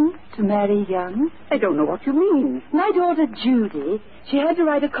tradition, to marry young? I don't know what you mean. My daughter, Judy, she had to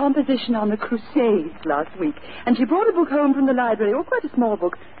write a composition on the Crusades last week, and she brought a book home from the library, quite a small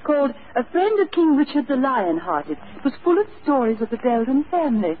book, called A Friend of King Richard the Lion-Hearted. It was full of stories of the Belden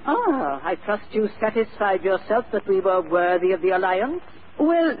family. Ah, I trust you satisfied yourself that we were worthy of the alliance?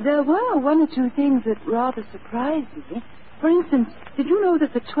 Well, there were one or two things that rather surprised me. For instance, did you know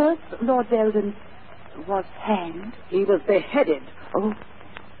that the 12th Lord Belden was hanged? He was beheaded. Oh.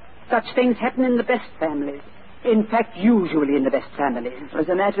 Such things happen in the best families. In fact, usually in the best families. As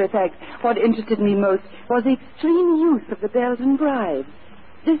a matter of fact, what interested me most was the extreme youth of the Belden brides.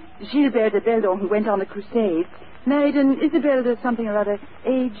 This Gilbert de Beldon, who went on the Crusades, married an Isabel de something or other,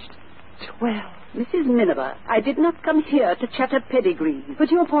 aged 12. Mrs. Miniver, I did not come here to chatter pedigrees. But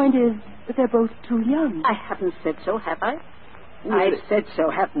your point is that they're both too young. I haven't said so, have I? I've said so,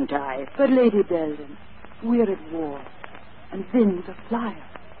 haven't I? But, Lady Belden, we're at war, and Vin's a flyer.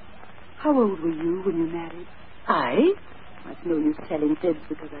 How old were you when you married? I? It's no use telling fibs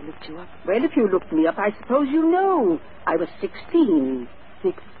because I looked you up. Well, if you looked me up, I suppose you know. I was 16.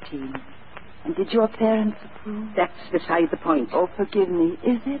 16. And did your parents approve? That's beside the point. Oh, forgive me.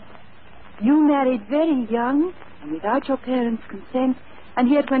 Is it? You married very young and without your parents' consent, and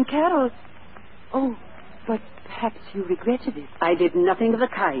yet when Carol... Oh, but perhaps you regretted it. I did nothing of the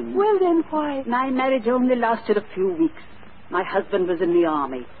kind. Well, then why? My marriage only lasted a few weeks. My husband was in the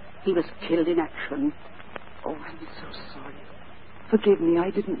army. He was killed in action. Oh, I'm so sorry. Forgive me, I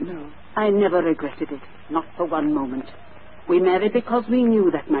didn't know. I never regretted it, not for one moment. We married because we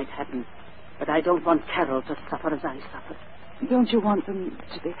knew that might happen. But I don't want Carol to suffer as I suffered. Don't you want them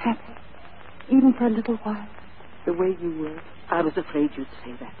to be happy? Even for a little while, the way you were? I was afraid you'd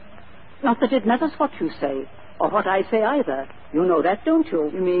say that. Not that it matters what you say, or what I say either. You know that, don't you?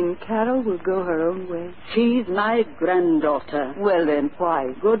 You mean Carol will go her own way? She's my granddaughter. Well, then,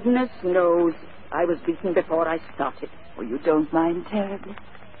 why? Goodness knows I was beaten before I started. Oh, you don't mind terribly,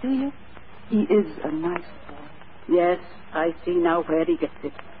 do you? He is a nice boy. Yes, I see now where he gets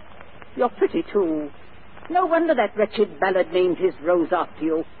it. You're pretty, too. No wonder that wretched ballad named his rose after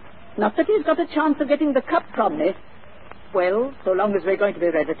you. Not that he's got a chance of getting the cup from me. Well, so long as we're going to be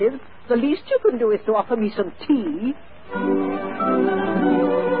relatives, the least you can do is to offer me some tea.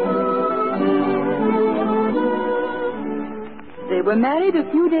 They were married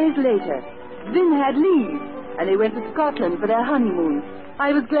a few days later. Vin had leave, and they went to Scotland for their honeymoon.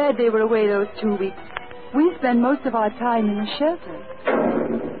 I was glad they were away those 2 weeks. We spent most of our time in the shelter.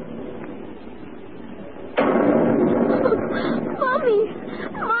 Mommy!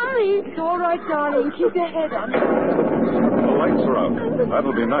 all right, darling. Keep your head up. The lights are out.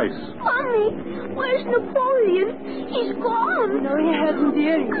 That'll be nice. Mommy, where's Napoleon? He's gone. No, he hasn't,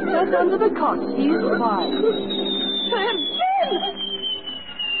 dear. He's just under the cot. He's fine.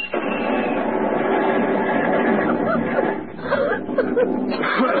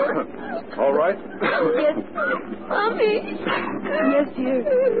 All right? Yes. Mommy. Yes, dear.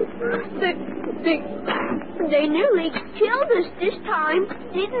 They nearly killed us this time,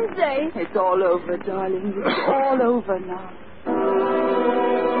 didn't they? It's all over, darling. It's all over now.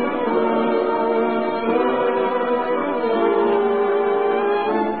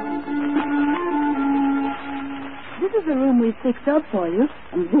 This is the room we fixed up for you.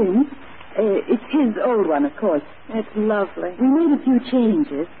 And Vince, it's his old one, of course. It's lovely. We made a few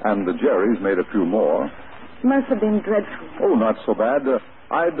changes. And the Jerry's made a few more. Must have been dreadful. Oh, not so bad.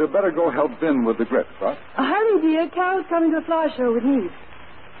 I'd better go help Vin with the grip, huh? Hurry, dear. Carol's coming to the flower show with me.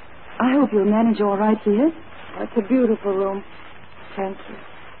 I hope you'll manage all right here. It's a beautiful room. Thank you.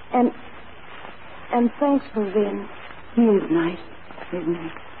 And thanks for Vin. He is nice, isn't he?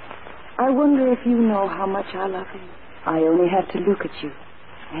 I wonder if you know how much I love him. I only have to look at you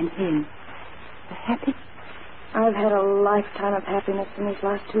and him. Happy? I've had a lifetime of happiness in these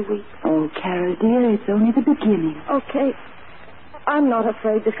last 2 weeks. Oh, Carol, dear, it's only the beginning. Okay. I'm not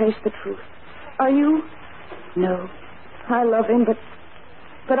afraid to face the truth. Are you? No. I love him,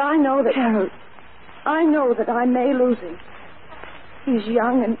 but I know that... Carol. I know that I may lose him. He's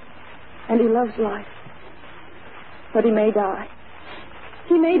young and he loves life. But he may die.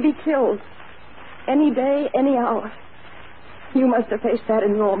 He may be killed. Any day, any hour. You must have faced that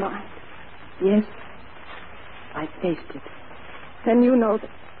in your mind. Yes. I faced it. Then you know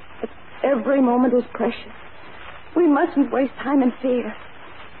that every moment is precious. We mustn't waste time in fear.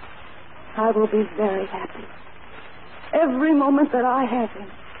 I will be very happy. Every moment that I have him.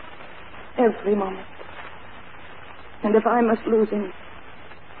 Every moment. And if I must lose him,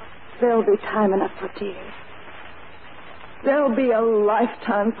 there'll be time enough for tears. There'll be a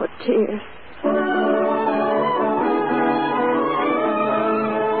lifetime for tears.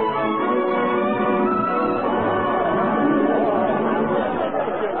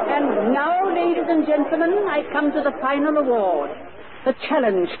 And now, ladies and gentlemen, I come to the final award. The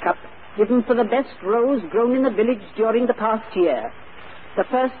Challenge Cup, given for the best rose grown in the village during the past year. The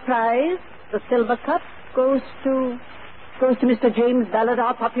first prize, the silver cup, goes to Mr. James Ballard,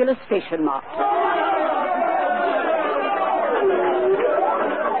 our popular station master.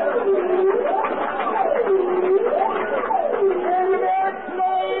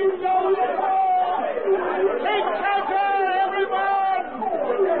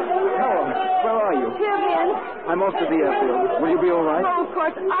 I'm off to the airfield. Will you be all right? Oh, of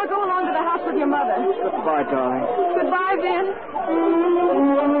course. I'll go along to the house with your mother. Goodbye, darling. Goodbye, Vin.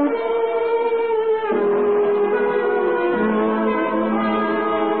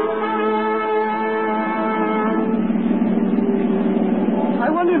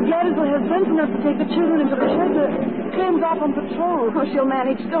 I wonder if Gladys will have sense enough to take the children into the shelter. Ken's off on patrol. Oh, she'll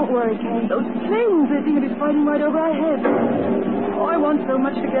manage. Don't worry, Ken. Those planes, they seem to be fighting right over our heads. Oh, I want so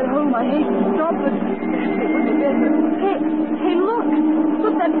much to get home. I hate to stop, but it would be better. Hey, look.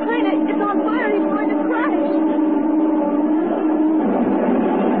 Look, that plane. It's on fire. He's going to crash.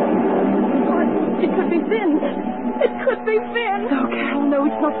 Oh, it could be Finn. It could be Finn. Oh, Carol, no,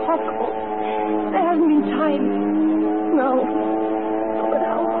 it's not possible. There hasn't been time. No. But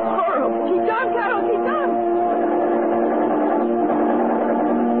how horrible. Keep down, Carol. Keep down.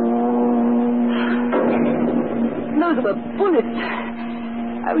 Those were bullets.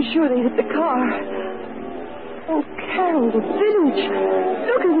 I was sure they hit the car. Oh, Carol, the village.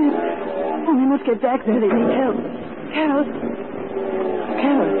 Look at it. Oh, we must get back there. They need help. Carol.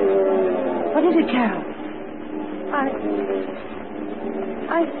 Carol. What is it, Carol?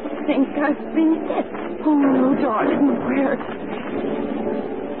 I think I've been hit. Oh, no, darling. Where?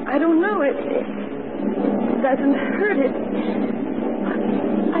 I don't know. It doesn't hurt it.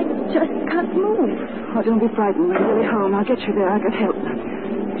 I just can't move. Oh, don't be frightened. We're really home. I'll get you there. I can help.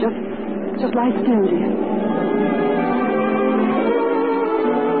 Just lie still, dear.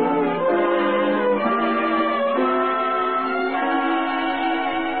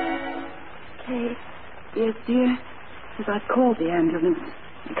 Kay. Yes, dear. As I've called the ambulance.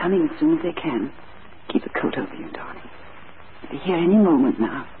 They're coming as soon as they can. Keep a coat over you, darling. They'll be here any moment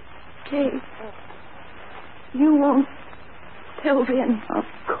now. Kay. You won't tell Vin. Of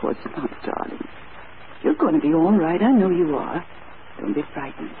course not, darling. You're going to be all right. I know you are. Don't be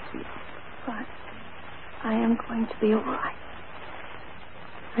frightened, sweetie. But I am going to be all right.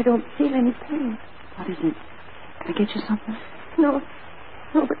 I don't feel any pain. What is it? Can I get you something? No,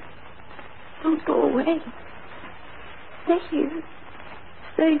 but Don't go away. Stay here.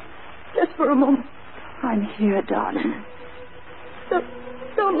 Stay just for a moment. I'm here, darling.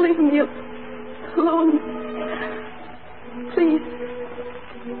 Don't leave me alone. Please.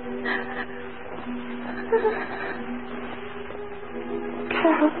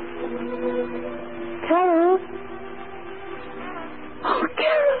 Carol. Carol. Oh,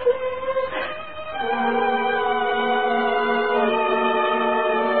 Carol.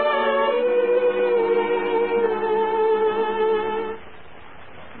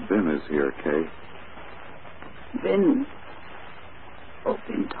 Ben is here, Kay. Ben. Oh,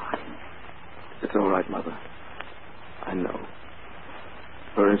 Ben, darling. It's all right, Mother. I know.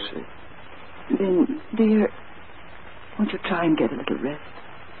 Where is she? Ben, dear, won't you try and get a little rest?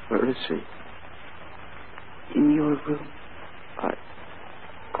 Where is she? In your room.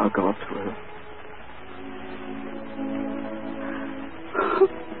 I'll go up to her.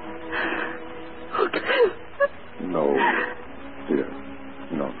 Oh, Glenn. No, dear.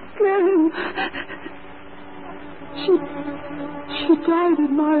 No. Glenn. She died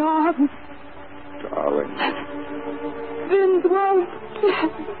in my arms. Darling. Ben's wife.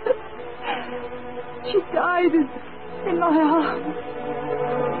 She died in my arms.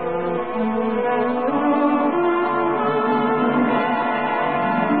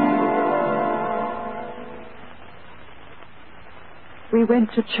 We went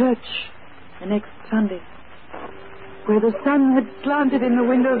to church the next Sunday, where the sun had slanted in the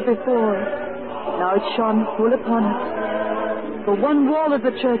windows before. Now it shone full upon us. For one wall of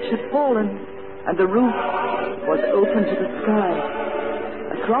the church had fallen, and the roof was open to the sky.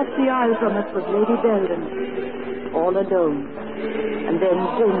 Across the aisle from us was Lady Belden, all alone. And then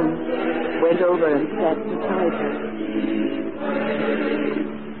Jim went over and sat beside her.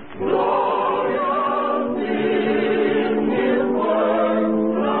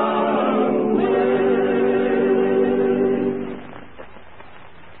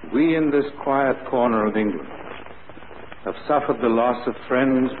 We in this quiet corner of England have suffered the loss of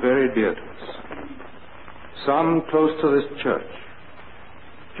friends very dear to us. Some close to this church.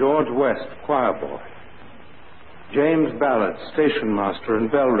 George West, choir boy. James Ballard, station master and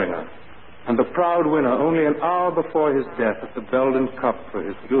bell ringer, and the proud winner only an hour before his death at the Belden Cup for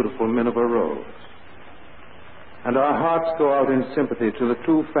his beautiful Minerva Rose. And our hearts go out in sympathy to the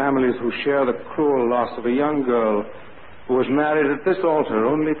two families who share the cruel loss of a young girl who was married at this altar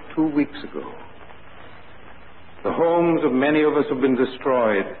only 2 weeks ago. The homes of many of us have been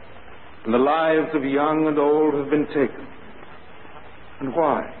destroyed, and the lives of young and old have been taken. And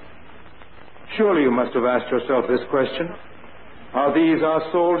why? Surely you must have asked yourself this question. Are these our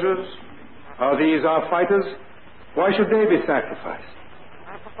soldiers? Are these our fighters? Why should they be sacrificed?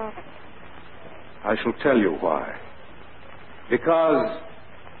 I shall tell you why. Because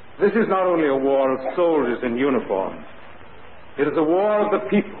this is not only a war of soldiers in uniform. It is a war of the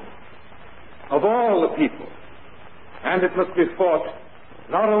people, of all the people. And it must be fought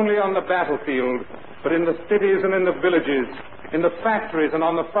not only on the battlefield, but in the cities and in the villages, in the factories and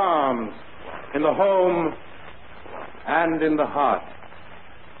on the farms, in the home and in the heart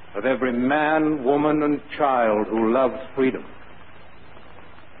of every man, woman, and child who loves freedom.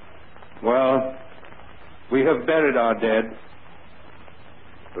 Well, we have buried our dead,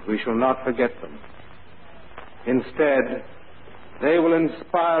 but we shall not forget them. Instead, they will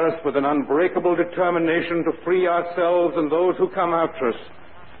inspire us with an unbreakable determination to free ourselves and those who come after us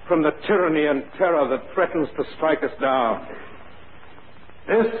from the tyranny and terror that threatens to strike us down.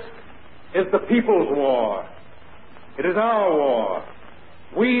 This is the people's war. It is our war.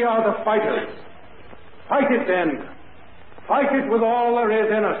 We are the fighters. Fight it then. Fight it with all there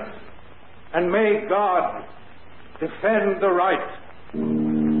is in us. And may God defend the right.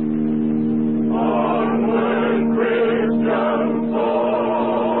 Onward, Christian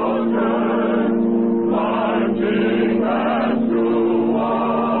soldiers, marching as through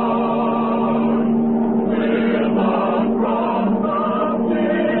one, with the cross of freedom,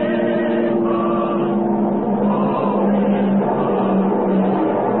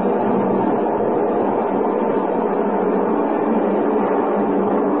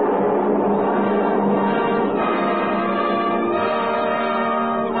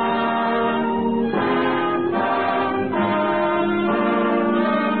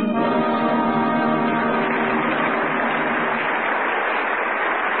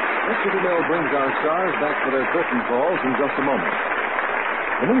 brings our stars back for their curtain calls in just a moment.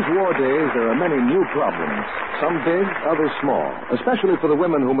 In these war days, there are many new problems, some big, others small, especially for the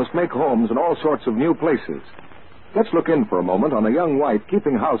women who must make homes in all sorts of new places. Let's look in for a moment on a young wife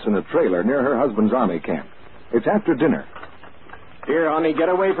keeping house in a trailer near her husband's army camp. It's after dinner. Here, honey, get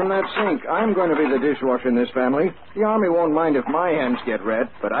away from that sink. I'm going to be the dishwasher in this family. The Army won't mind if my hands get red,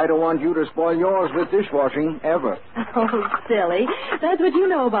 but I don't want you to spoil yours with dishwashing, ever. Oh, silly. That's what you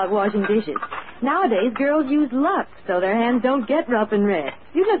know about washing dishes. Nowadays, girls use Lux so their hands don't get rough and red.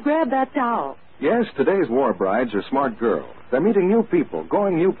 You just grab that towel. Yes, today's war brides are smart girls. They're meeting new people,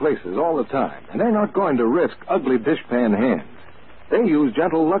 going new places all the time, and they're not going to risk ugly dishpan hands. They use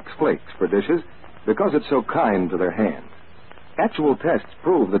gentle Lux Flakes for dishes because it's so kind to their hands. Actual tests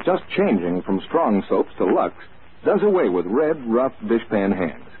prove that just changing from strong soaps to Lux does away with red, rough dishpan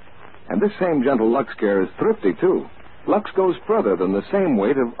hands. And this same gentle Lux care is thrifty, too. Lux goes further than the same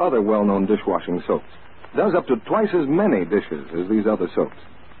weight of other well-known dishwashing soaps. Does up to twice as many dishes as these other soaps.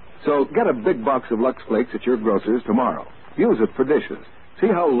 So get a big box of Lux Flakes at your grocer's tomorrow. Use it for dishes. See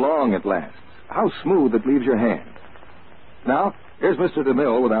how long it lasts, how smooth it leaves your hands. Now, here's Mr.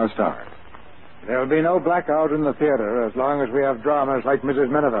 DeMille with our stars. There'll be no blackout in the theater as long as we have dramas like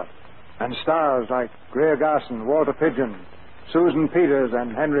Mrs. Miniver and stars like Greer Garson, Walter Pidgeon, Susan Peters,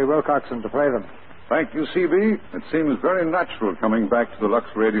 and Henry Wilcoxon to play them. Thank you, C.B. It seems very natural coming back to the Lux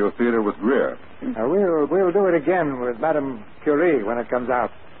Radio Theater with Greer. We'll do it again with Madame Curie when it comes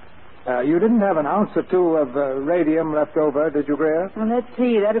out. You didn't have an ounce or two of radium left over, did you, Greer? Well, let's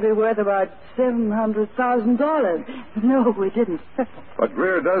see. That'll be worth about $700,000. No, we didn't. But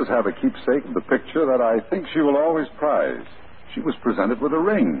Greer does have a keepsake of the picture that I think she will always prize. She was presented with a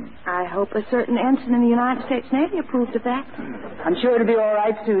ring. I hope a certain ensign in the United States Navy approved of that. I'm sure it'll be all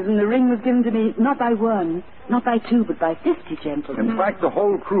right, Susan. The ring was given to me not by one, not by two, but by 50 gentlemen. In fact, the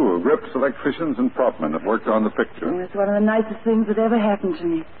whole crew of Rip's electricians and propmen have worked on the picture. It's one of the nicest things that ever happened to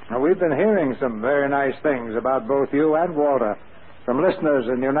me. Now, we've been hearing some very nice things about both you and Walter from listeners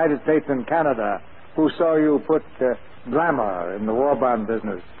in the United States and Canada who saw you put glamour in the war bond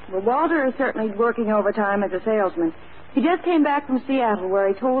business. Well, Walter is certainly working overtime as a salesman. He just came back from Seattle, where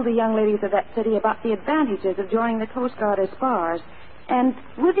he told the young ladies of that city about the advantages of joining the Coast Guard as spars, and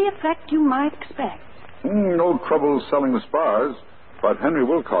with the effect you might expect. No trouble selling the spars, but Henry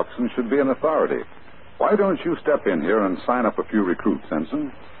Wilcoxon should be an authority. Why don't you step in here and sign up a few recruits,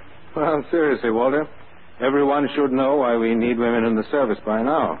 Ensign? Well, seriously, Walter, everyone should know why we need women in the service by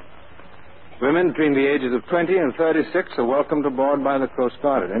now. Women between the ages of 20 and 36 are welcomed aboard by the Coast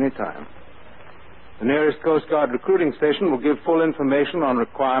Guard at any time. The nearest Coast Guard recruiting station will give full information on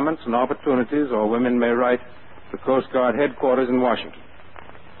requirements and opportunities, or women may write to Coast Guard headquarters in Washington.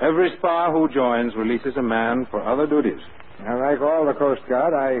 Every spar who joins releases a man for other duties. Now, like all the Coast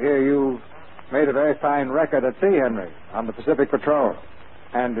Guard, I hear you made a very fine record at sea, Henry, on the Pacific Patrol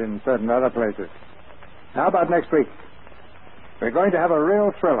and in certain other places. How about next week? We're going to have a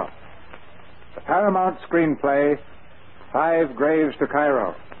real thriller. The Paramount screenplay, 5 Graves to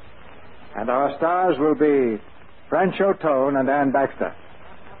Cairo. And our stars will be Francho Tone and Anne Baxter.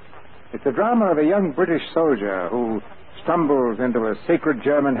 It's a drama of a young British soldier who stumbles into a secret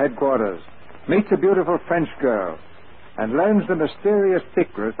German headquarters, meets a beautiful French girl, and learns the mysterious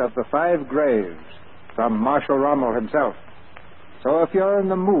secret of the 5 graves from Marshal Rommel himself. So if you're in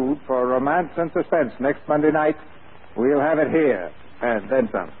the mood for romance and suspense next Monday night, we'll have it here, and then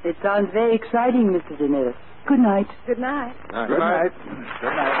some. It sounds very exciting, Mr. DeMille. Good night. Good night. Good night.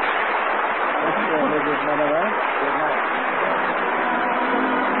 Good night. Mrs. Miniver. Good night.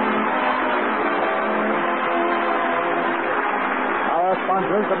 Our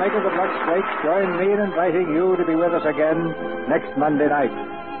sponsors, the makers of Lux Flakes, join me in inviting you to be with us again next Monday night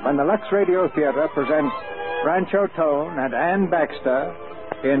when the Lux Radio Theater presents Francho Tone and Anne Baxter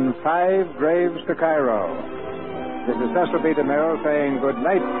in 5 Graves to Cairo. This is Cecil B. DeMille saying good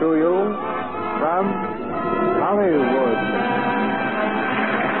night to you from Hollywood.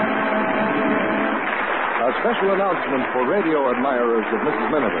 A special announcement for radio admirers of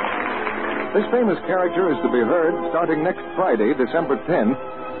Mrs. Miniver. This famous character is to be heard starting next Friday, December 10th,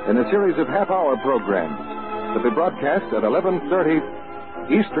 in a series of half-hour programs to be broadcast at 11:30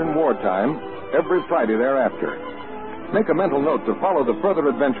 Eastern Wartime every Friday thereafter. Make a mental note to follow the further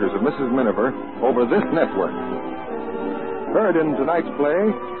adventures of Mrs. Miniver over this network. Heard in tonight's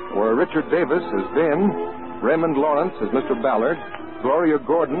play were Richard Davis as Vin, Raymond Lawrence as Mr. Ballard, Gloria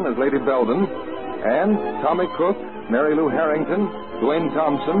Gordon as Lady Belden, and Tommy Cook, Mary Lou Harrington, Dwayne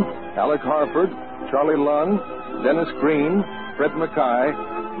Thompson, Alec Harford, Charlie Lund, Dennis Green, Fred Mackay,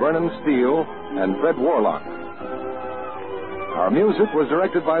 Vernon Steele, and Fred Warlock. Our music was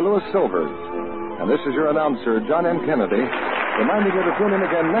directed by Louis Silvers. And this is your announcer, John M. Kennedy, reminding you to tune in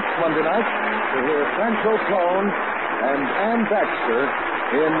again next Monday night to hear Francho Tone and Anne Baxter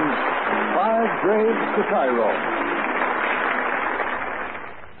in 5 Graves to Cairo.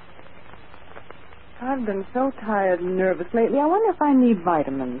 I've been so tired and nervous lately. I wonder if I need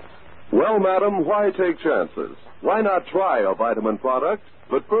vitamins. Well, madam, why take chances? Why not try a vitamin product?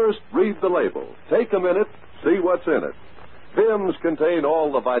 But first, read the label. Take a minute, see what's in it. Bims contain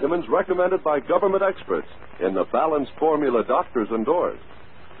all the vitamins recommended by government experts in the balanced formula doctors endorse.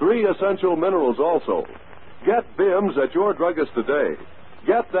 3 essential minerals also. Get Bims at your druggist today.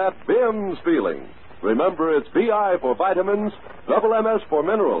 Get that Bims feeling. Remember, it's BI for vitamins, double MS for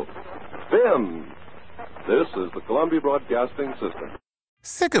minerals. Bims. This is the Columbia Broadcasting System.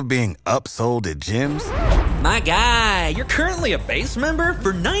 Sick of being upsold at gyms? My guy, you're currently a base member?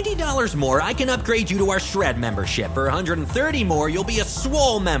 For $90 more, I can upgrade you to our Shred membership. For $130 more, you'll be a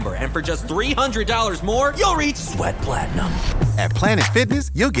Swole member. And for just $300 more, you'll reach Sweat Platinum. At Planet Fitness,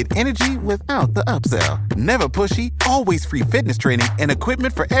 you'll get energy without the upsell. Never pushy, always free fitness training and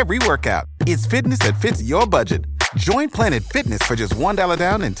equipment for every workout. It's fitness that fits your budget. Join Planet Fitness for just $1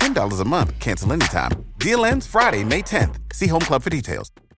 down and $10 a month. Cancel anytime. Deal ends Friday, May 10th. See Home Club for details.